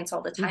my clients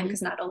all the time, Hmm.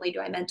 because not only do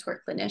I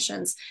mentor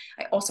clinicians,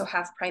 I also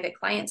have private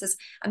clients, is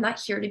I'm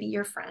not here to be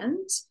your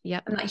friend.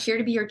 Yep. I'm not here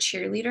to be your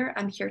cheerleader.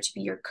 I'm here to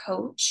be your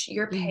coach.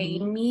 You're Hmm.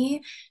 paying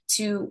me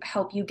to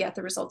help you get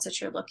the results that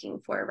you're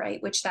looking for,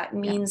 right? Which that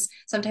Yep. means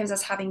sometimes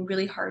us having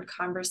really hard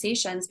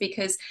conversations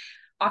because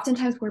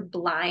oftentimes we're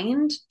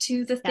blind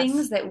to the things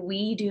Yes. that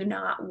we do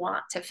not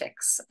want to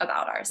fix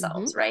about Hmm.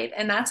 ourselves, right?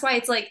 And that's why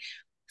it's like,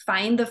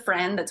 find the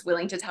friend that's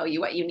willing to tell you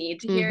what you need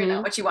to hear, not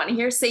Hmm. what you want to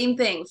hear. Same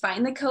thing.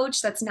 Find the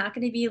coach that's not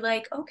going to be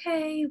like,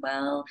 okay,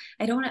 well,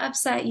 I don't want to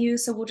upset you,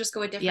 so we'll just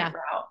go a different Yeah.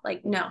 route.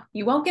 Like, no,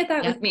 you won't get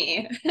that with Yep.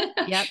 me.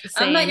 Yep.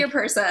 I'm not Same. your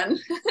person.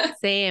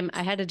 Same.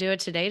 I had to do it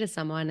today to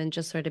someone and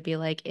just sort of be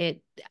like,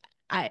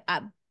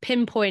 I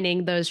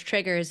pinpointing those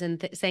triggers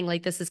and saying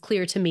like, this is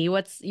clear to me.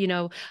 What's,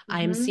 I'm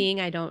Hmm.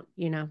 seeing, I don't,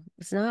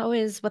 it's not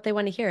always what they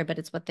want to hear, but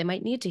it's what they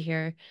might need to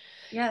hear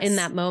in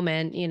that Yes.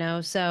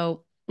 moment,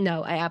 So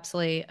no, I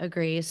absolutely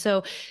agree.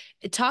 So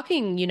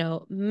talking,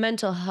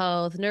 mental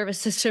health, nervous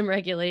system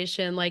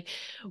regulation, like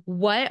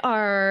what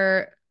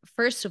are,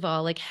 first of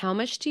all, like how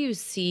much do you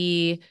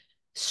see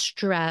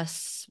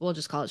stress, we'll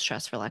just call it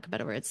stress for lack of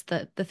better words,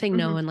 the thing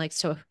no Hmm. one likes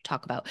to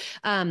talk about,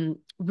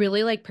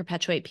 really like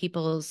perpetuate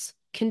people's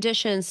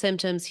conditions,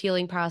 symptoms,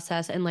 healing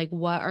process, and like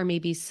what are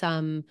maybe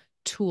some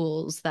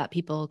tools that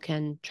people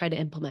can try to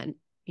implement,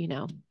 you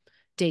know,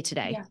 day to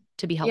day Yeah.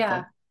 to be Yeah.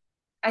 helpful.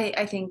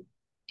 I think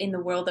in the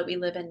world that we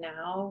live in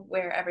now,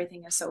 where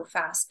everything is so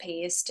fast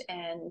paced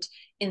and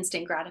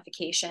instant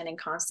gratification and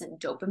constant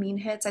dopamine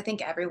hits, I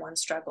think everyone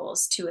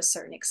struggles to a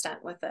certain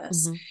extent with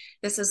this. Hmm.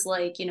 This is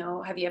like,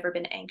 have you ever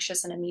been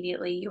anxious and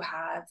immediately you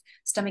have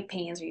stomach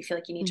pains or you feel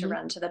like you need to Hmm.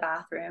 run to the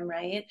bathroom,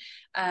 right?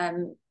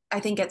 I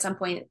think at some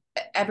point,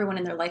 everyone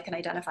in their life can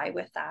identify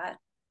with that.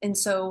 And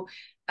so,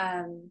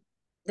 um,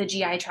 the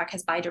GI tract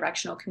has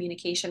bidirectional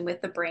communication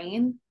with the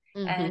brain,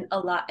 Hmm. and a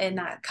lot in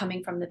that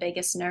coming from the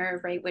vagus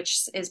nerve, right,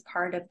 which is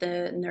part of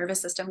the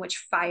nervous system,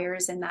 which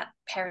fires in that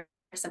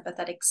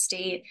parasympathetic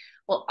state.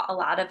 Well, a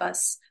lot of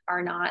us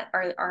are not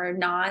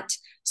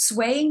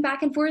swaying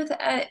back and forth.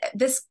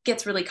 This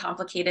gets really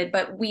complicated,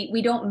 but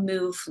we don't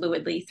move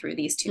fluidly through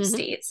these two Hmm.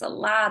 states. A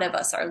lot of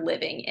us are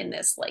living in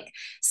this like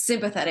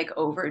sympathetic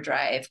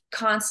overdrive,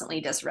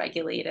 constantly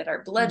dysregulated.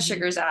 Our blood Hmm.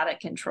 sugar's out of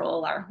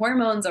control. Our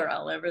hormones are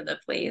all over the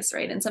place,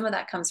 right? And some of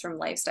that comes from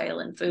lifestyle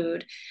and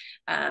food,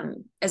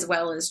 as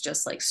well as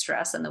just like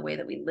stress and the way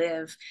that we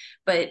live.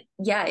 But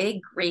yeah,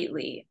 it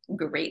greatly,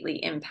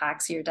 greatly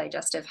impacts your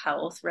digestive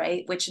health,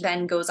 right? Which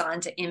then goes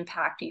on to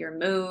impact your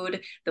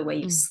mood, the way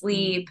you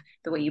sleep, Hmm.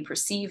 the way you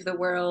perceive the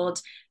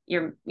world,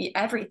 your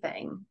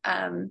everything.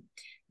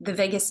 The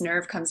vagus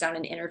nerve comes down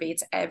and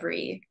innervates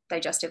every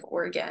digestive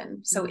organ.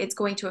 So Hmm. it's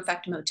going to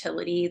affect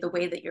motility, the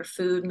way that your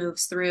food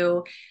moves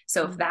through.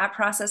 So if Hmm. that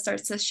process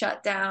starts to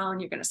shut down,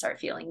 you're going to start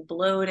feeling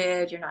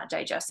bloated. You're not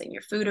digesting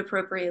your food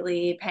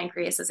appropriately.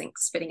 Pancreas isn't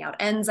spitting out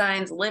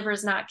enzymes.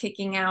 Liver's not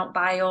kicking out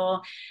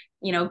bile.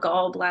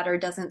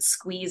 Gallbladder doesn't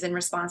squeeze in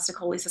response to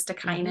Hmm.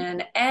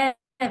 cholecystokinin.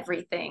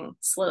 Everything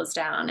slows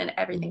down and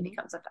everything Hmm.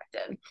 becomes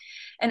affected.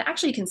 And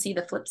actually, you can see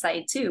the flip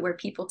side too, where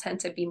people tend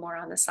to be more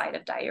on the side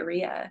of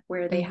diarrhea,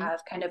 where they Hmm.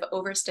 have kind of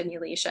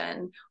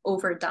overstimulation,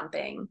 over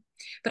dumping.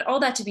 But all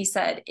that to be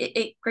said,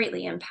 it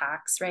greatly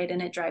impacts, right?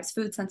 And it drives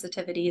food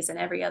sensitivities and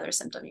every other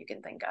symptom you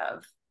can think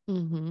of.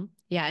 Hmm.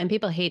 Yeah, and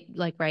people hate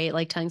like right,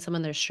 like telling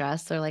someone they're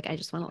stressed. They're like, I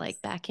just want to like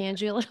Yes.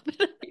 backhand you a little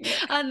bit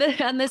Yeah.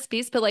 on this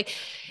piece, but like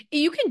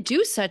you can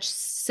do such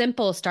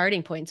simple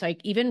starting points, like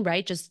even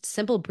right, just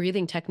simple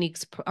breathing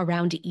techniques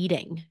around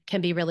eating can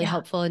be really Yeah.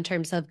 helpful in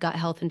terms of gut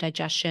health and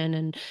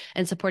digestion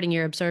and supporting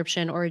your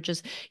absorption, or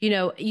just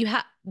you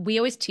have. We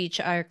always teach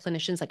our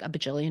clinicians like a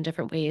bajillion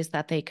different ways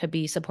that they could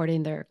be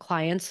supporting their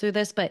clients through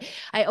this, but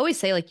I always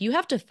say like you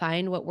have to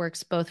find what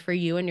works both for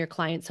you and your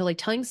client. So like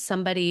telling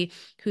somebody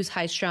who's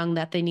high strung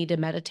that they need to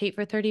meditate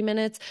for 30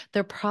 minutes,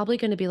 they're probably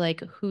going to be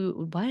like,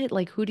 what?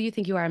 Like, who do you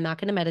think you are? I'm not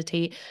going to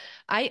meditate.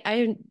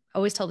 I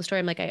always tell the story.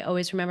 I'm like, I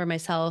always remember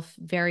myself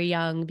very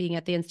young being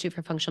at the Institute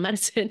for Functional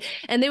Medicine,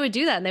 and they would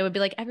do that. And they would be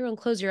like, everyone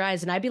close your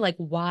eyes. And I'd be like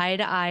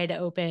wide eyed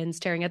open,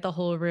 staring at the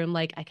whole room.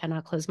 Like, I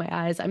cannot close my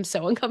eyes. I'm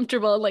so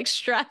uncomfortable and like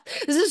stressed.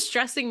 This is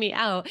stressing me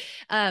out.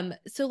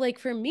 So like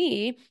for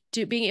me,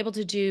 being able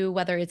to do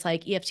whether it's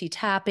like EFT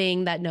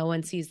tapping that no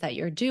one sees that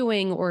you're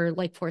doing or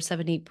like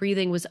 478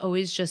 breathing was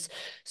always just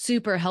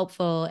super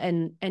helpful,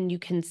 and you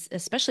can,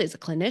 especially as a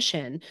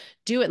clinician,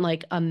 do it in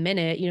like a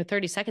minute,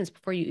 30 seconds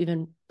before you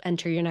even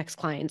enter your next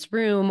client's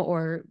room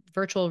or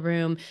virtual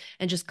room,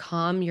 and just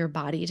calm your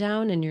body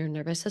down and your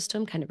nervous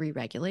system kind of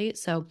re-regulate.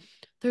 So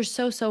there's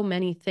so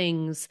many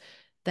things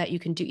that you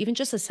can do, even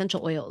just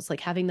essential oils, like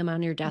having them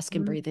on your desk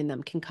and Mhm. breathing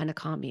them can kind of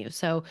calm you.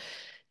 So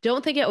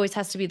don't think it always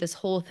has to be this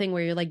whole thing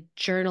where you're like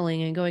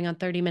journaling and going on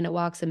 30-minute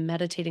walks and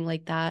meditating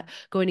like that,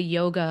 going to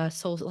yoga,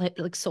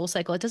 like soul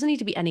cycle. It doesn't need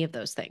to be any of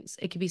those things.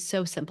 It can be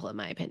so simple, in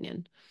my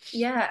opinion.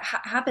 Yeah,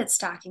 habit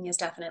stacking is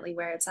definitely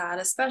where it's at,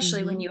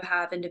 especially when Hmm. you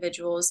have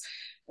individuals,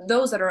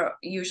 those that are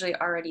usually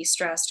already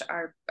stressed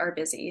are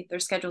busy. Their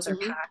schedules are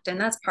Hmm. packed,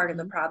 and that's part of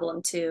the Hmm.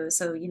 problem too.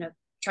 So,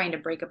 trying to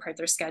break apart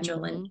their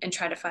schedule and, Hmm. and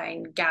try to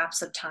find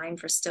gaps of time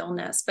for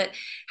stillness. But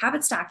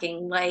habit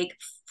stacking, like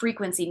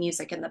frequency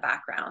music in the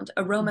background,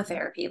 Hmm.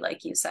 aromatherapy,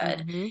 like you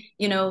said, Hmm.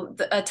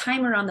 a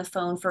timer on the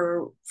phone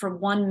for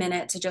 1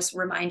 minute to just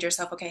remind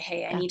yourself, okay,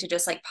 hey, I Yeah. need to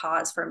just like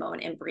pause for a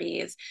moment and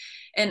breathe.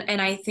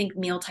 And I think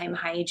mealtime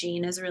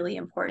hygiene is really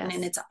important,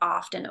 and Yes. it's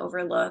often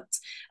overlooked.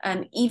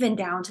 Even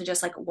down to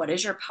just like, what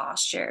is your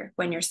posture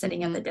when you're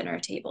sitting at the Hmm. dinner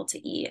table to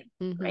eat,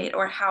 Hmm. right?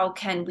 Or how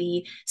can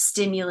we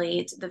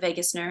stimulate the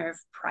vagus nerve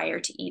prior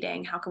to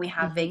eating? How can we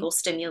have Hmm. vagal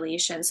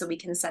stimulation so we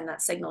can send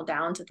that signal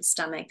down to the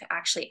stomach to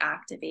actually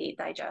activate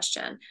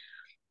digestion?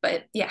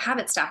 But yeah,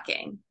 habit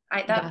stacking.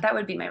 That Yeah. that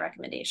would be my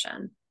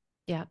recommendation.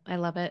 Yeah, I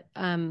love it.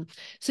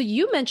 So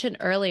you mentioned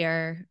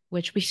earlier,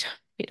 which we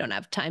we don't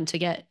have time to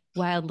get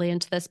wildly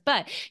into this,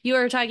 but you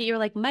were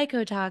like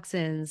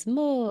mycotoxins,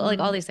 mold, like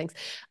all Mhm. these things.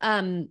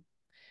 Um,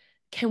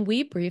 can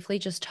we briefly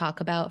just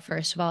talk about,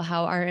 first of all,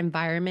 how our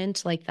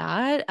environment like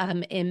that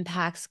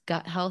impacts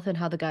gut health and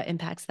how the gut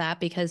impacts that?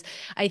 Because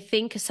I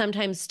think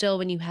sometimes still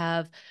when you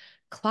have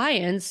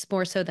clients,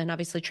 more so than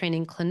obviously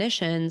training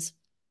clinicians,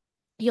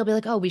 you'll be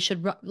like, oh, we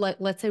should,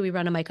 let's say we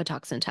run a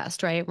mycotoxin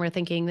test, right? We're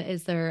thinking,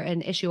 is there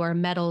an issue or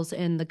metals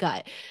in the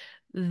gut?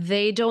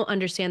 They don't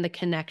understand the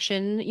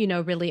connection,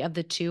 really of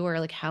the two, or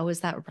like, how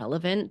is that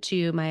relevant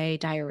to my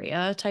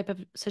diarrhea type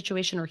of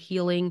situation or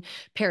healing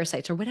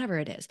parasites or whatever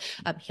it is.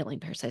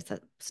 Healing parasites,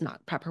 that's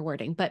not proper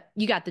wording, but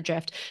you got the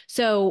drift.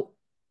 So,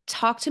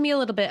 talk to me a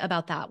little bit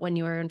about that when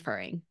you are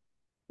inferring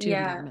to Yeah,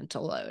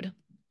 environmental load.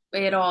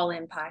 it all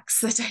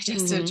impacts the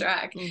digestive Mm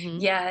tract. hmm. Mm hmm.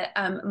 Yeah,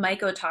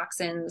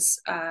 mycotoxins,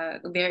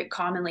 very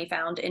commonly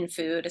found in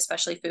food,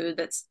 especially food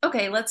that's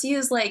okay. Let's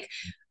use like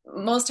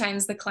most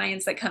times the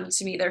clients that come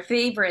to me, their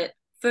favorite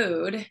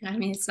food. I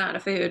mean, it's not a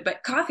food,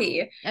 but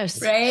coffee,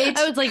 right?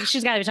 I was like,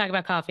 she's got to be talking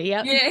about coffee.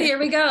 Yep. Yeah, here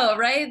we go,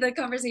 right? The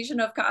conversation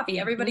of coffee. Mm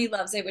hmm. Everybody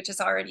loves it, which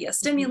is already a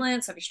Mm hmm.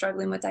 stimulant. So if you're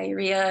struggling with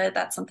diarrhea,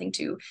 that's something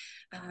to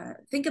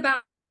think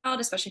about,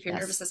 especially if your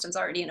nervous Yes. system's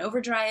already in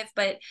overdrive.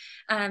 But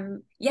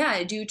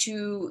yeah, due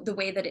to the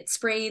way that it's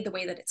sprayed, the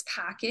way that it's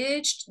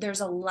packaged,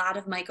 there's a lot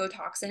of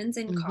mycotoxins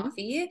in Mm hmm.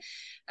 coffee.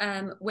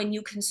 When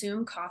you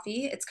consume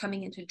coffee, it's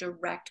coming into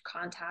direct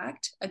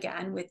contact,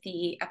 again, with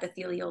the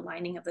epithelial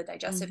lining of the Mm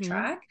digestive hmm.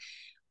 tract.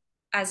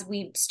 As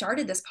we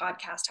started this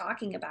podcast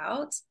talking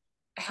about,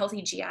 a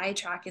healthy GI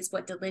tract is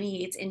what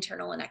delineates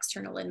internal and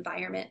external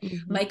environment. Mm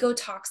hmm.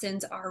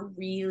 Mycotoxins are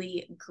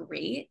really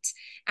great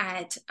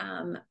at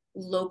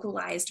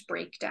localized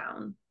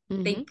breakdown.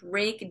 Mm They hmm.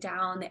 break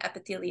down the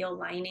epithelial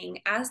lining.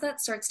 As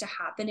that starts to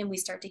happen and we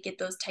start to get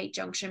those tight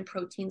junction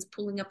proteins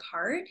pulling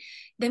apart,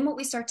 then what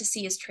we start to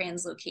see is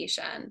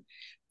translocation.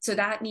 So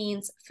that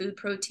means food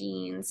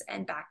proteins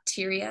and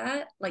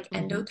bacteria, like Mm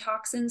hmm.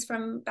 endotoxins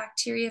from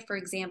bacteria, for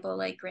example,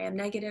 like gram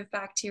negative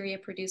bacteria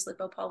produce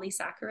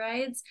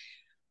lipopolysaccharides.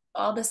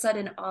 All of a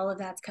sudden, all of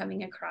that's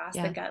coming across the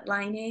Yeah. gut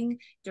lining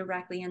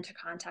directly into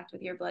contact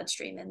with your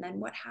bloodstream. And then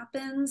what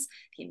happens?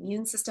 The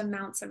immune system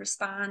mounts a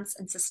response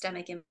and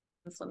systemic Mm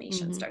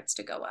inflammation hmm. starts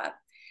to go up.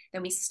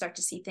 Then we start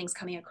to see things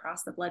coming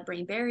across the blood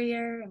brain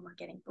barrier and we're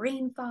getting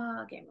brain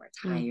fog and we're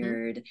Mm hmm.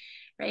 tired,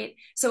 right?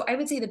 So I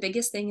would say the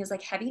biggest thing is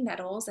like heavy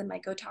metals and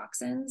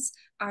mycotoxins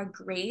are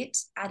great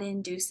at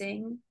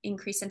inducing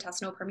increased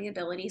intestinal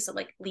permeability. So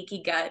like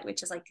leaky gut,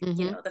 which is like, Mm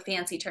you hmm. know, the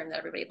fancy term that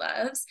everybody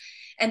loves,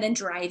 and then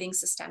driving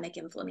systemic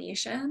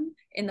inflammation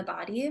in the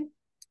body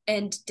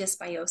and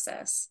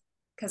dysbiosis.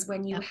 Because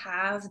when you Yep.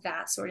 have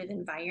that sort of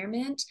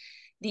environment,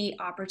 the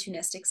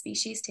opportunistic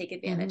species take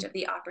Mm hmm. advantage of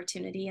the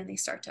opportunity and they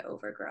start to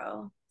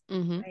overgrow,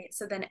 Mm hmm. right?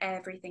 So then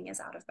everything is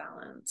out of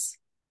balance.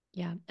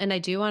 Yeah. And I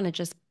do want to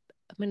just,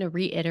 I'm going to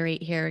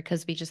reiterate here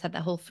because we just had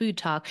that whole food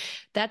talk.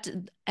 That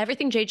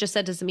everything Jade just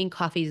said doesn't mean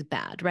coffee is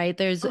bad, right?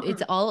 It's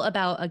Mm-mm. all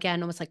about,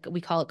 again, almost like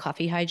we call it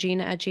coffee hygiene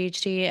at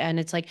GHT. And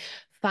it's like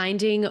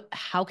finding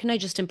how can I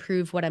just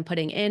improve what I'm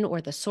putting in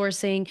or the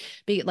sourcing.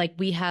 Like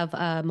we have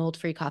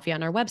mold-free coffee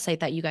on our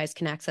website that you guys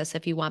can access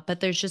if you want, but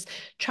there's just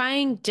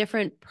trying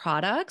different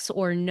products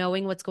or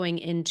knowing what's going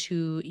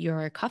into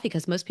your coffee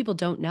because most people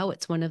don't know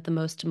it's one of the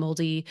most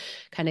moldy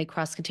kind of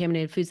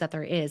cross-contaminated foods that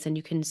there is. And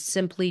you can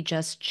simply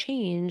just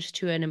change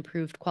to an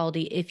improved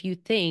quality if you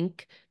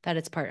think that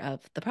it's part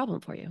of the problem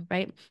for you,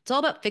 right? It's all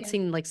about Yeah.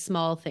 fixing like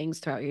small things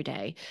throughout your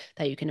day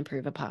that you can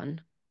improve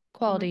upon.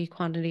 Mm-hmm. Quality,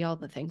 quantity, all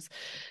the things.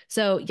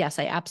 So yes,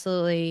 I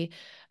absolutely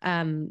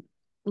um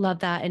love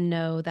that and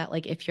know that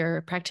like if you're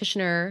a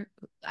practitioner,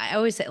 I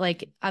always say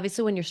like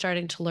obviously when you're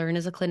starting to learn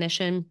as a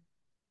clinician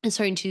and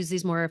starting to use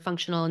these more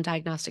functional and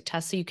diagnostic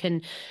tests so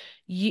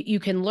you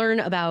can learn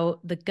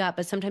about the gut,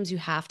 but sometimes you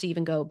have to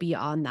even go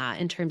beyond that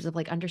in terms of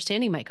like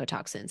understanding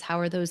mycotoxins. How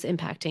are those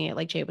impacting it?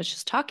 Like Jay was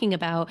just talking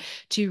about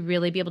to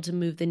really be able to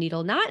move the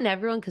needle, not in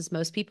everyone, because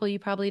most people you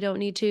probably don't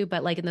need to,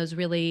 but like in those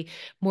really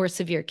more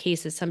severe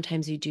cases,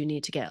 sometimes you do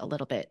need to get a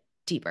little bit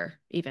deeper,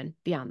 even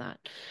beyond that.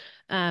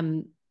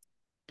 Um,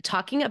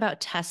 Talking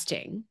about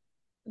testing,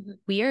 Mm-hmm.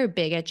 we are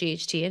big at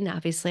GHT, and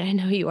obviously I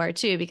know you are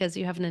too because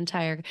you have an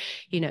entire,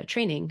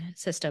 training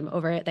system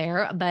over it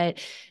there. But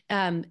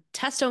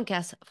test don't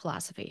guess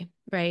philosophy,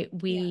 right?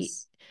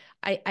 Yes.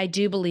 I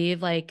do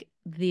believe like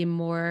the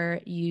more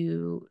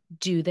you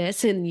do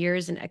this in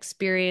years and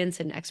experience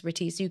and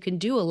expertise, you can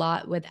do a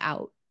lot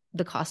without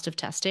the cost of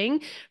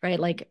testing, right?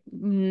 Like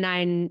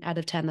 9 out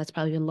of 10, that's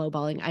probably been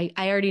lowballing.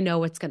 I already know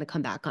what's going to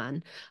come back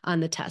on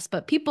the test,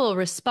 but people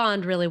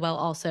respond really well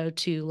also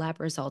to lab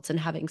results and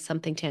having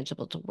something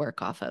tangible to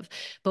work off of.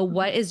 But Mm-hmm.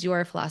 what is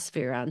your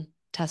philosophy around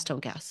test don't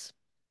guess,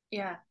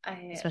 Yeah, I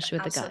especially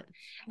with the gut?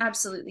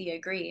 absolutely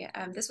agree.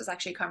 This was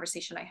actually a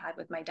conversation I had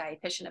with my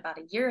dietitian about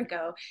a year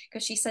ago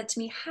because she said to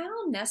me,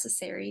 how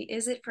necessary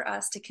is it for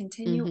us to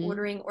continue Mm-hmm.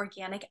 ordering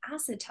organic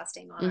acid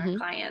testing on our Mm-hmm.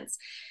 clients?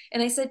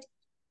 And I said,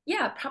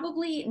 yeah,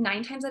 probably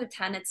 9 times out of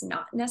 10, it's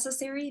not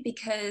necessary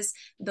because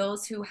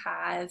those who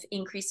have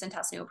increased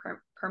intestinal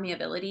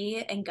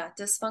permeability and gut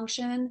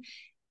dysfunction,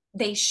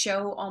 they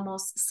show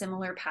almost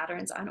similar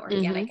patterns on Mm-hmm.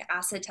 organic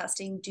acid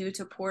testing due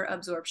to poor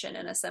absorption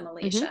and Mm-hmm.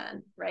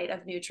 assimilation, right,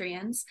 of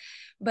nutrients.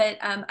 But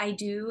I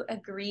do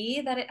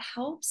agree that it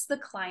helps the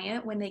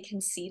client when they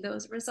can see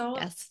those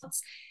results.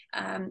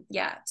 Yes.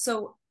 Yeah.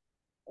 So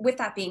with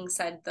that being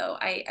said, though,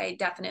 I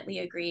definitely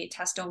agree.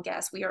 Test, don't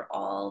guess. We are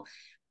all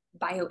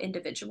bio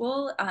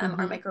individual. Our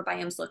Mm-hmm.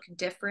 microbiomes look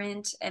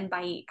different. And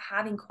by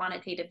having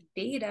quantitative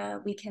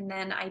data, we can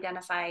then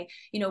identify,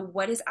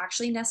 what is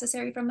actually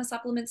necessary from a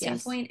supplement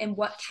Yes. standpoint and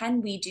what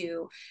can we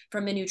do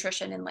from a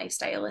nutrition and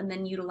lifestyle, and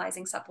then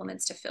utilizing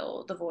supplements to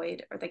fill the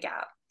void or the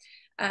gap.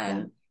 Yeah.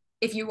 Um,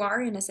 if you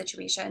are in a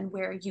situation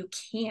where you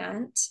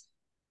can't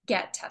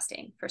get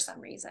testing for some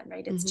reason,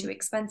 right? It's Mm-hmm. too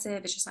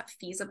expensive. It's just not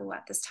feasible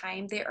at this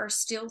time. There are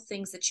still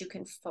things that you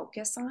can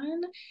focus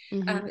on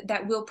Mm-hmm.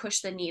 that will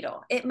push the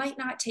needle. It might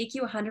not take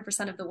you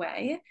 100% of the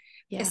way,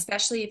 Yeah.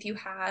 especially if you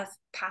have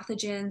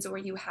pathogens or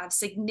you have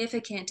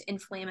significant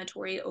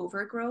inflammatory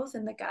overgrowth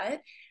in the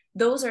gut.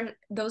 Those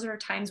are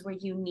times where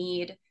you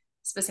need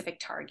specific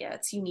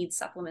targets. You need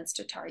supplements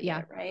to Yeah.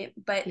 target, right?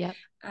 But Yep.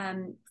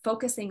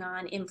 focusing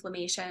on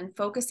inflammation,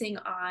 focusing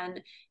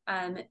on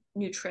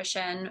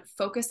nutrition,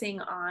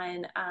 focusing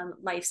on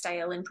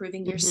lifestyle,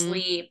 improving your Mm-hmm.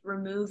 sleep,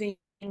 removing,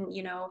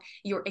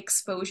 your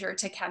exposure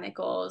to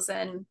chemicals,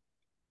 and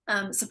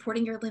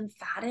supporting your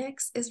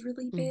lymphatics is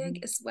really big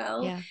Mm-hmm. as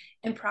well, Yeah.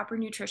 and proper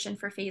nutrition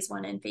for phase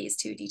 1 and phase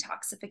 2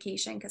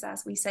 detoxification, because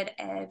as we said,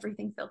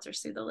 everything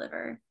filters through the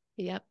liver.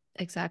 Yep,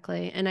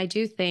 exactly. And I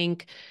do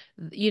think,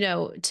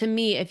 to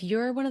me, if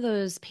you're one of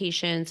those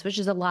patients, which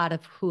is a lot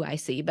of who I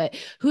see, but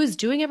who's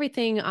doing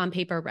everything on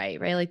paper right,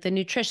 right? Like the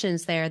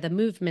nutrition's there, the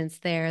movement's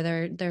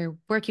there, they're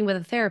working with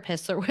a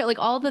therapist or like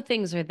all the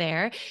things are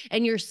there,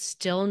 and you're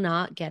still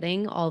not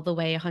getting all the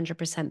way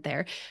 100%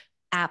 there.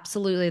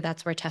 Absolutely,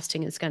 that's where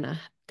testing is gonna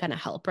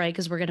help, right?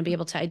 Because we're gonna be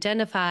able to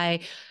identify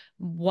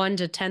 1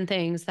 to 10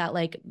 things that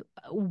like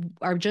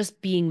are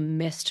just being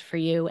missed for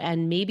you,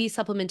 and maybe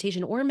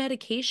supplementation or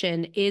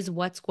medication is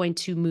what's going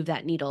to move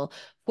that needle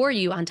for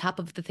you on top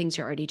of the things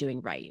you're already doing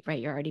right, right?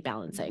 You're already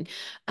balancing.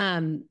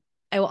 um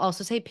I will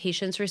also say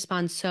patients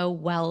respond so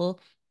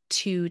well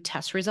to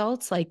test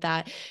results like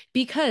that,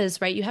 because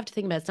right, you have to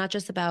think about it's not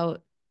just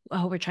about,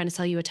 oh, we're trying to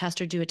sell you a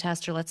test or do a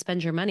test or let's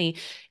spend your money.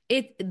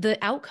 The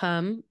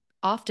outcome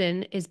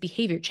often is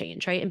behavior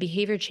change, right? And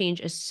behavior change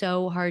is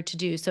so hard to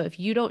do. So if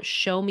you don't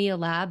show me a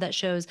lab that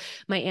shows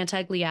my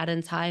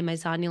anti-gliadin's high, my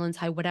zonulin's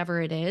high,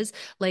 whatever it is,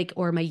 like,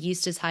 or my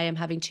yeast is high, I'm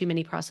having too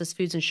many processed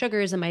foods and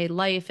sugars in my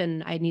life,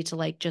 and I need to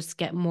like just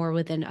get more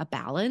within a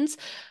balance,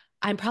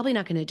 I'm probably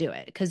not going to do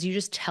it, because you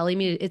just telling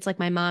me, it's like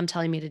my mom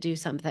telling me to do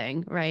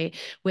something, right?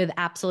 With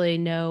absolutely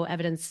no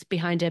evidence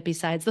behind it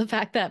besides the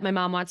fact that my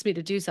mom wants me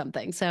to do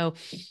something. So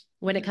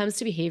when it Mm-hmm. comes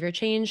to behavior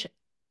change,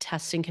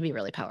 testing can be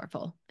really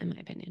powerful, in my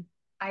opinion.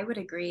 I would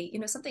agree.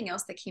 Something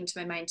else that came to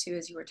my mind too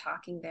as you were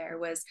talking there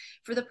was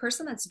for the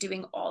person that's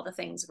doing all the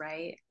things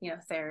right,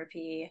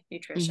 therapy, Mm-hmm.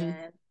 nutrition,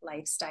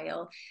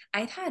 lifestyle.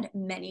 I've had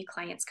many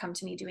clients come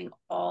to me doing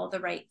all the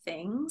right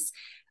things.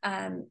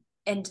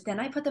 And then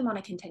I put them on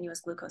a continuous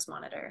glucose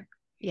monitor.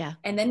 Yeah.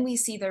 And then we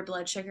see their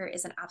blood sugar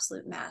is an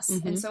absolute mess.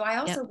 And Mm-hmm. so I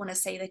also Yep. want to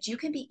say that you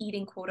can be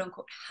eating quote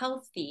unquote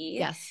healthy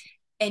Yes.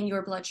 and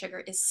your blood sugar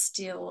is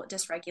still Mm-hmm.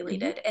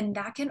 dysregulated. And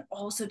that can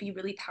also be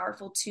really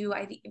powerful too.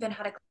 I've even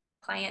had a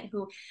client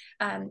who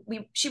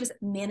she was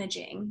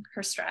managing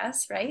her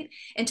stress, right?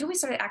 Until we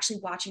started actually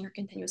watching her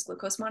continuous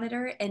glucose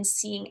monitor and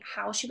seeing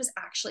how she was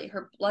actually,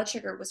 her blood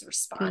sugar was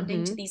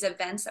responding to Mm-hmm. these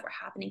events that were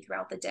happening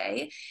throughout the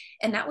day.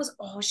 And that was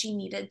all she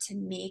needed to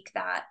make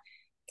that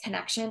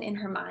connection in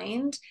her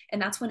mind. And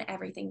that's when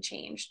everything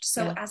changed.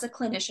 So Yeah. as a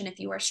clinician,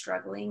 if you are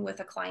struggling with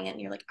a client and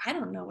you're like, I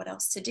don't know what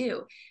else to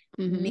do,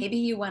 Mm-hmm. maybe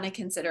you want to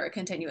consider a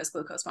continuous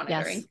glucose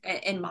monitoring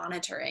Yes. and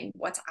monitoring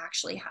what's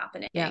actually Yep.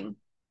 happening.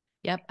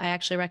 Yep, I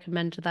actually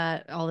recommend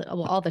that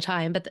all the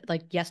time, but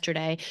like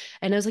yesterday,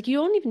 and I was like, you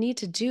don't even need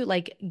to do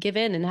like give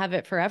in and have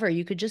it forever.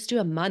 You could just do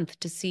a month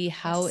to see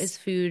how Yes. is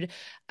food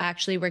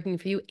actually working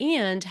for you,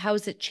 and how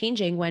is it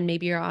changing when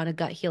maybe you're on a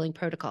gut healing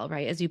protocol,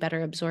 right? As you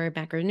better absorb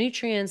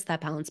macronutrients,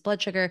 that balanced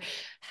blood sugar,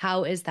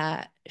 how is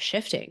that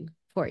shifting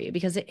for you?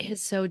 Because it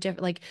is so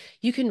different. Like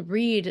you can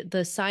read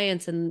the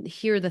science and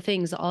hear the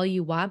things all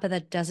you want, but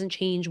that doesn't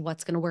change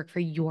what's going to work for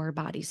your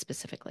body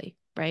specifically,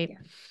 right? Yeah.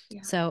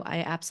 Yeah. So I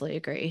absolutely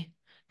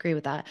agree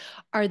with that.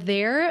 Are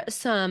there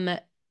some,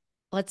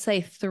 let's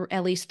say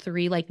at least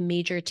three like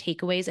major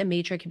takeaways? And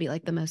major could be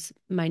like the most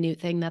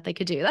minute thing that they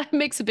could do that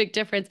makes a big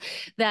difference,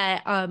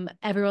 that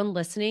everyone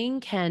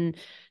listening can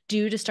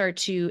do to start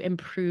to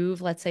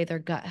improve, let's say, their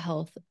gut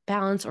health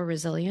balance or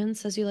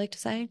resilience, as you like to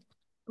say.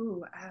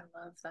 Ooh, I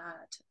love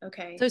that.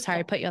 Okay. So sorry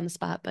to put you on the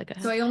spot, but go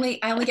So ahead.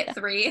 I only get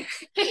three.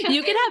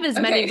 You can have as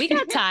many. We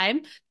got Okay.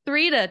 time.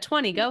 3 to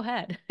 20. Go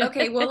ahead.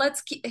 Okay. Well,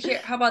 let's keep here.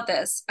 How about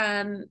this?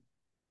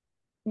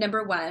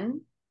 Number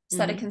one, Hmm.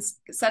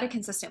 set a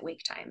consistent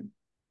wake time.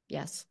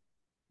 Yes.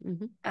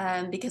 Hmm.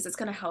 Because it's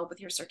going to help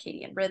with your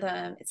circadian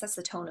rhythm. It sets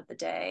the tone of the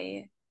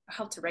day.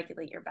 help to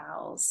regulate your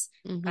bowels.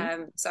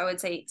 Mm-hmm. So I would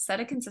say set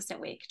a consistent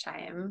wake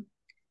time.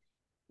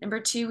 Number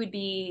two would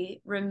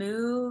be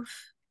remove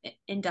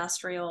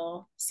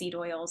industrial seed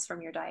oils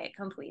from your diet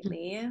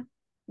completely.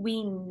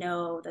 We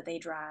know that they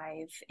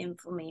drive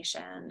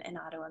inflammation and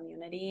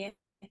autoimmunity.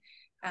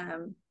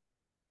 Um,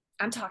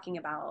 I'm talking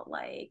about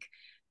like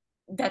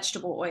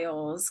vegetable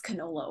oils,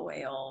 canola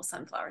oil,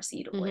 sunflower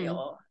seed Mm-hmm.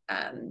 oil.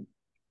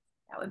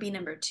 That would be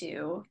number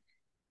two.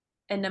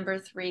 And number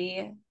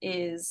three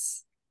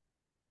is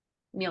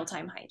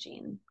mealtime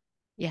hygiene.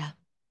 Yeah.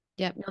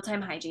 Yep.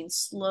 Mealtime hygiene,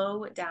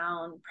 slow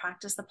down,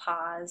 practice the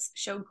pause,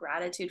 show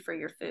gratitude for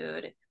your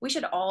food. We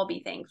should all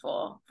be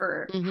thankful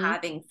for Mm-hmm.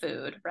 having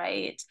food,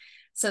 right?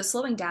 So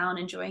slowing down,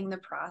 enjoying the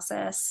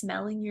process,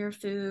 smelling your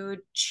food,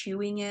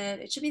 chewing it.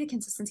 It should be the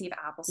consistency of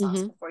applesauce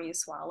Mm-hmm. before you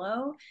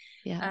swallow.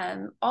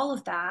 Yeah. All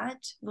of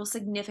that will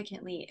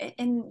significantly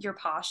in your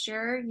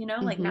posture,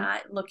 like Mm-hmm.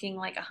 not looking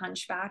like a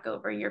hunchback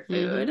over your Mm-hmm.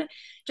 food.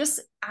 Just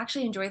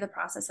actually enjoy the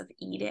process of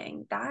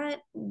eating.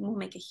 That will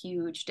make a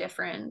huge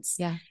difference.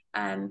 Yeah.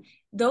 um,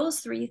 those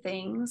three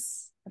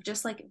things of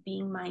just like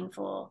being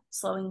mindful,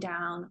 slowing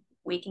down,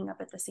 waking up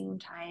at the same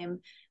time,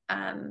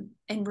 and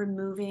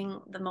removing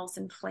the most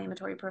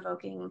inflammatory,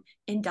 provoking,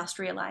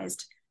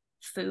 industrialized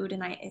food.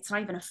 And it's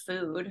not even a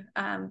food,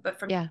 but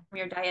from Yeah.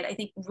 your diet, I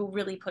think will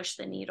really push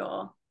the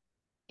needle.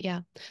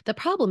 Yeah. The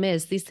problem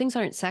is these things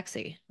aren't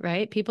sexy,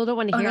 right? People don't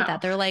want to Oh hear no.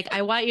 that. They're like,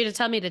 I want you to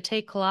tell me to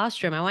take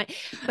colostrum.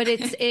 But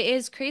it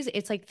is crazy.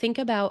 It's like, think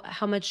about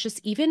how much just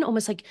even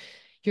almost like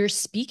your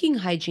speaking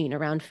hygiene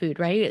around food,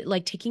 right?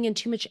 Like taking in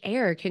too much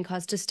air can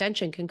cause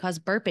distension, can cause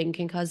burping,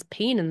 can cause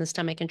pain in the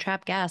stomach and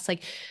trap gas.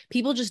 Like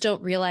people just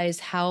don't realize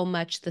how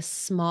much the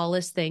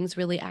smallest things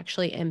really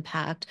actually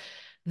impact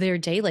their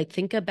day. Like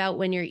think about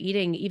when you're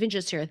eating, even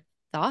just your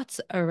thoughts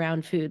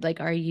around food. Like,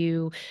 are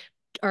you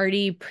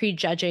already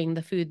prejudging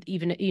the food,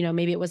 even,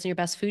 maybe it wasn't your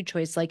best food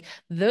choice, like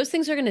those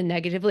things are going to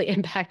negatively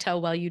impact how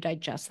well you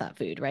digest that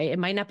food, right? It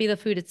might not be the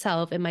food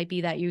itself. It might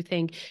be that you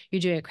think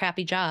you're doing a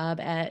crappy job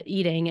at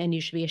eating and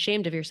you should be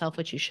ashamed of yourself,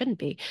 which you shouldn't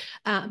be.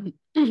 And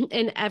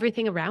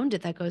everything around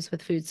it that goes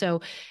with food.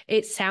 So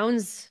it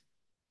sounds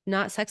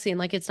not sexy and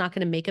like it's not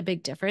going to make a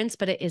big difference,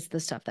 but it is the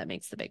stuff that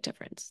makes the big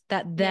difference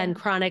that then Yeah.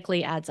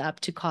 chronically adds up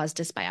to cause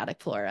dysbiotic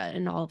flora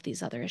and all of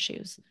these other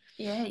issues.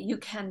 Yeah, you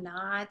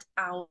cannot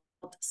out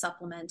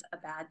supplement a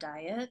bad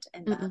diet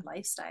and bad Mm-mm,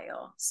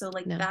 lifestyle. So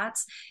like no.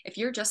 that's if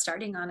you're just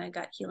starting on a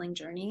gut healing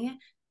journey,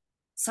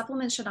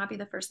 supplements should not be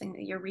the first thing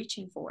that you're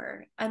reaching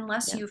for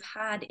unless Yeah. you've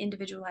had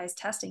individualized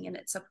testing and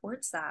it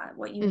supports that.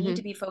 What you need Mm-hmm.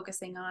 to be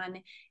focusing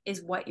on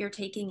is what you're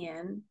taking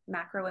in,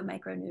 macro and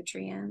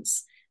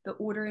micronutrients, the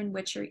order in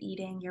which you're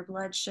eating, your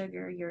blood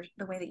sugar, your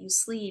the way that you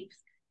sleep,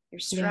 your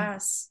Yeah.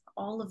 stress,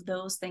 all of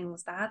those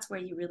things. That's where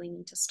you really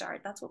need to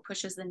start. That's what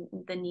pushes the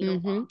needle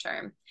Mm-hmm. long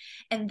term.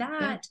 And Yeah.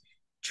 that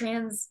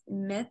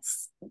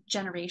transmits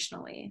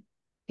generationally,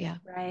 Yeah.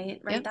 right,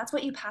 Yep. that's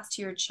what you pass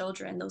to your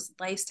children, those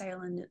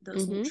lifestyle and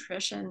those Mm-hmm.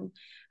 nutrition,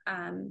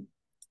 um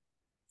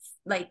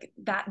like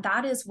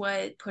that is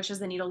what pushes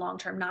the needle long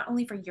term, not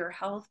only for your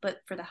health but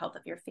for the health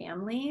of your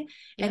family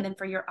and Yep. then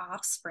for your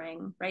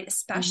offspring, right? Mm-hmm.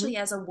 Especially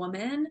as a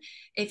woman,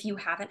 if you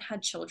haven't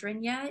had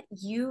children yet,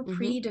 you Mm-hmm.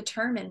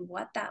 predetermine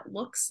what that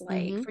looks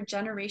like Mm-hmm. for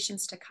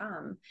generations to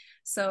come.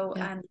 So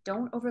Yep.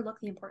 don't overlook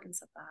the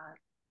importance of that.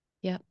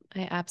 Yep.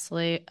 I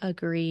absolutely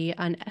agree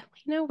on,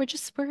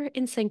 we're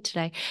in sync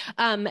today.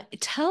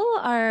 Tell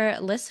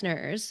our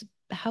listeners,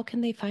 how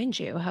can they find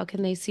you? How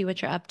can they see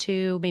what you're up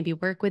to, maybe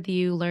work with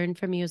you, learn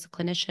from you as a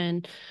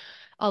clinician,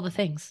 all the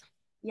things.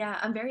 Yeah,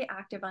 I'm very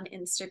active on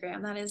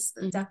Instagram. That is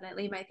Mm-hmm.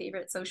 definitely my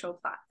favorite social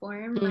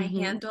platform. My Mm-hmm.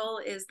 handle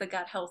is the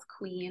Gut Health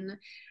Queen.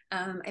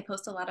 I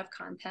post a lot of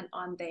content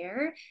on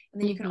there.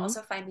 And then you can Mm-hmm.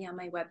 also find me on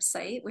my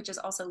website, which is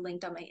also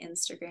linked on my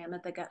Instagram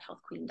at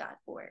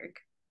theguthealthqueen.org.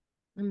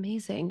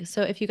 Amazing.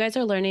 So if you guys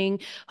are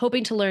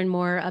hoping to learn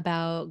more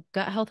about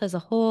gut health as a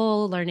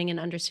whole, learning and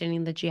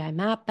understanding the GI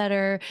map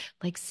better,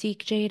 like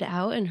seek Jade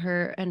out and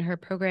her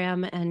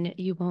program and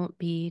you won't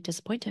be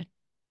disappointed.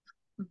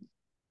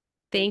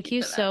 Thank Thank you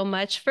you for that. so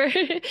much for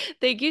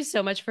thank you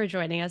so much for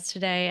joining us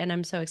today and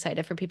I'm so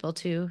excited for people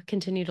to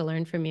continue to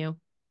learn from you.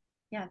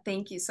 Yeah,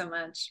 thank you so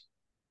much.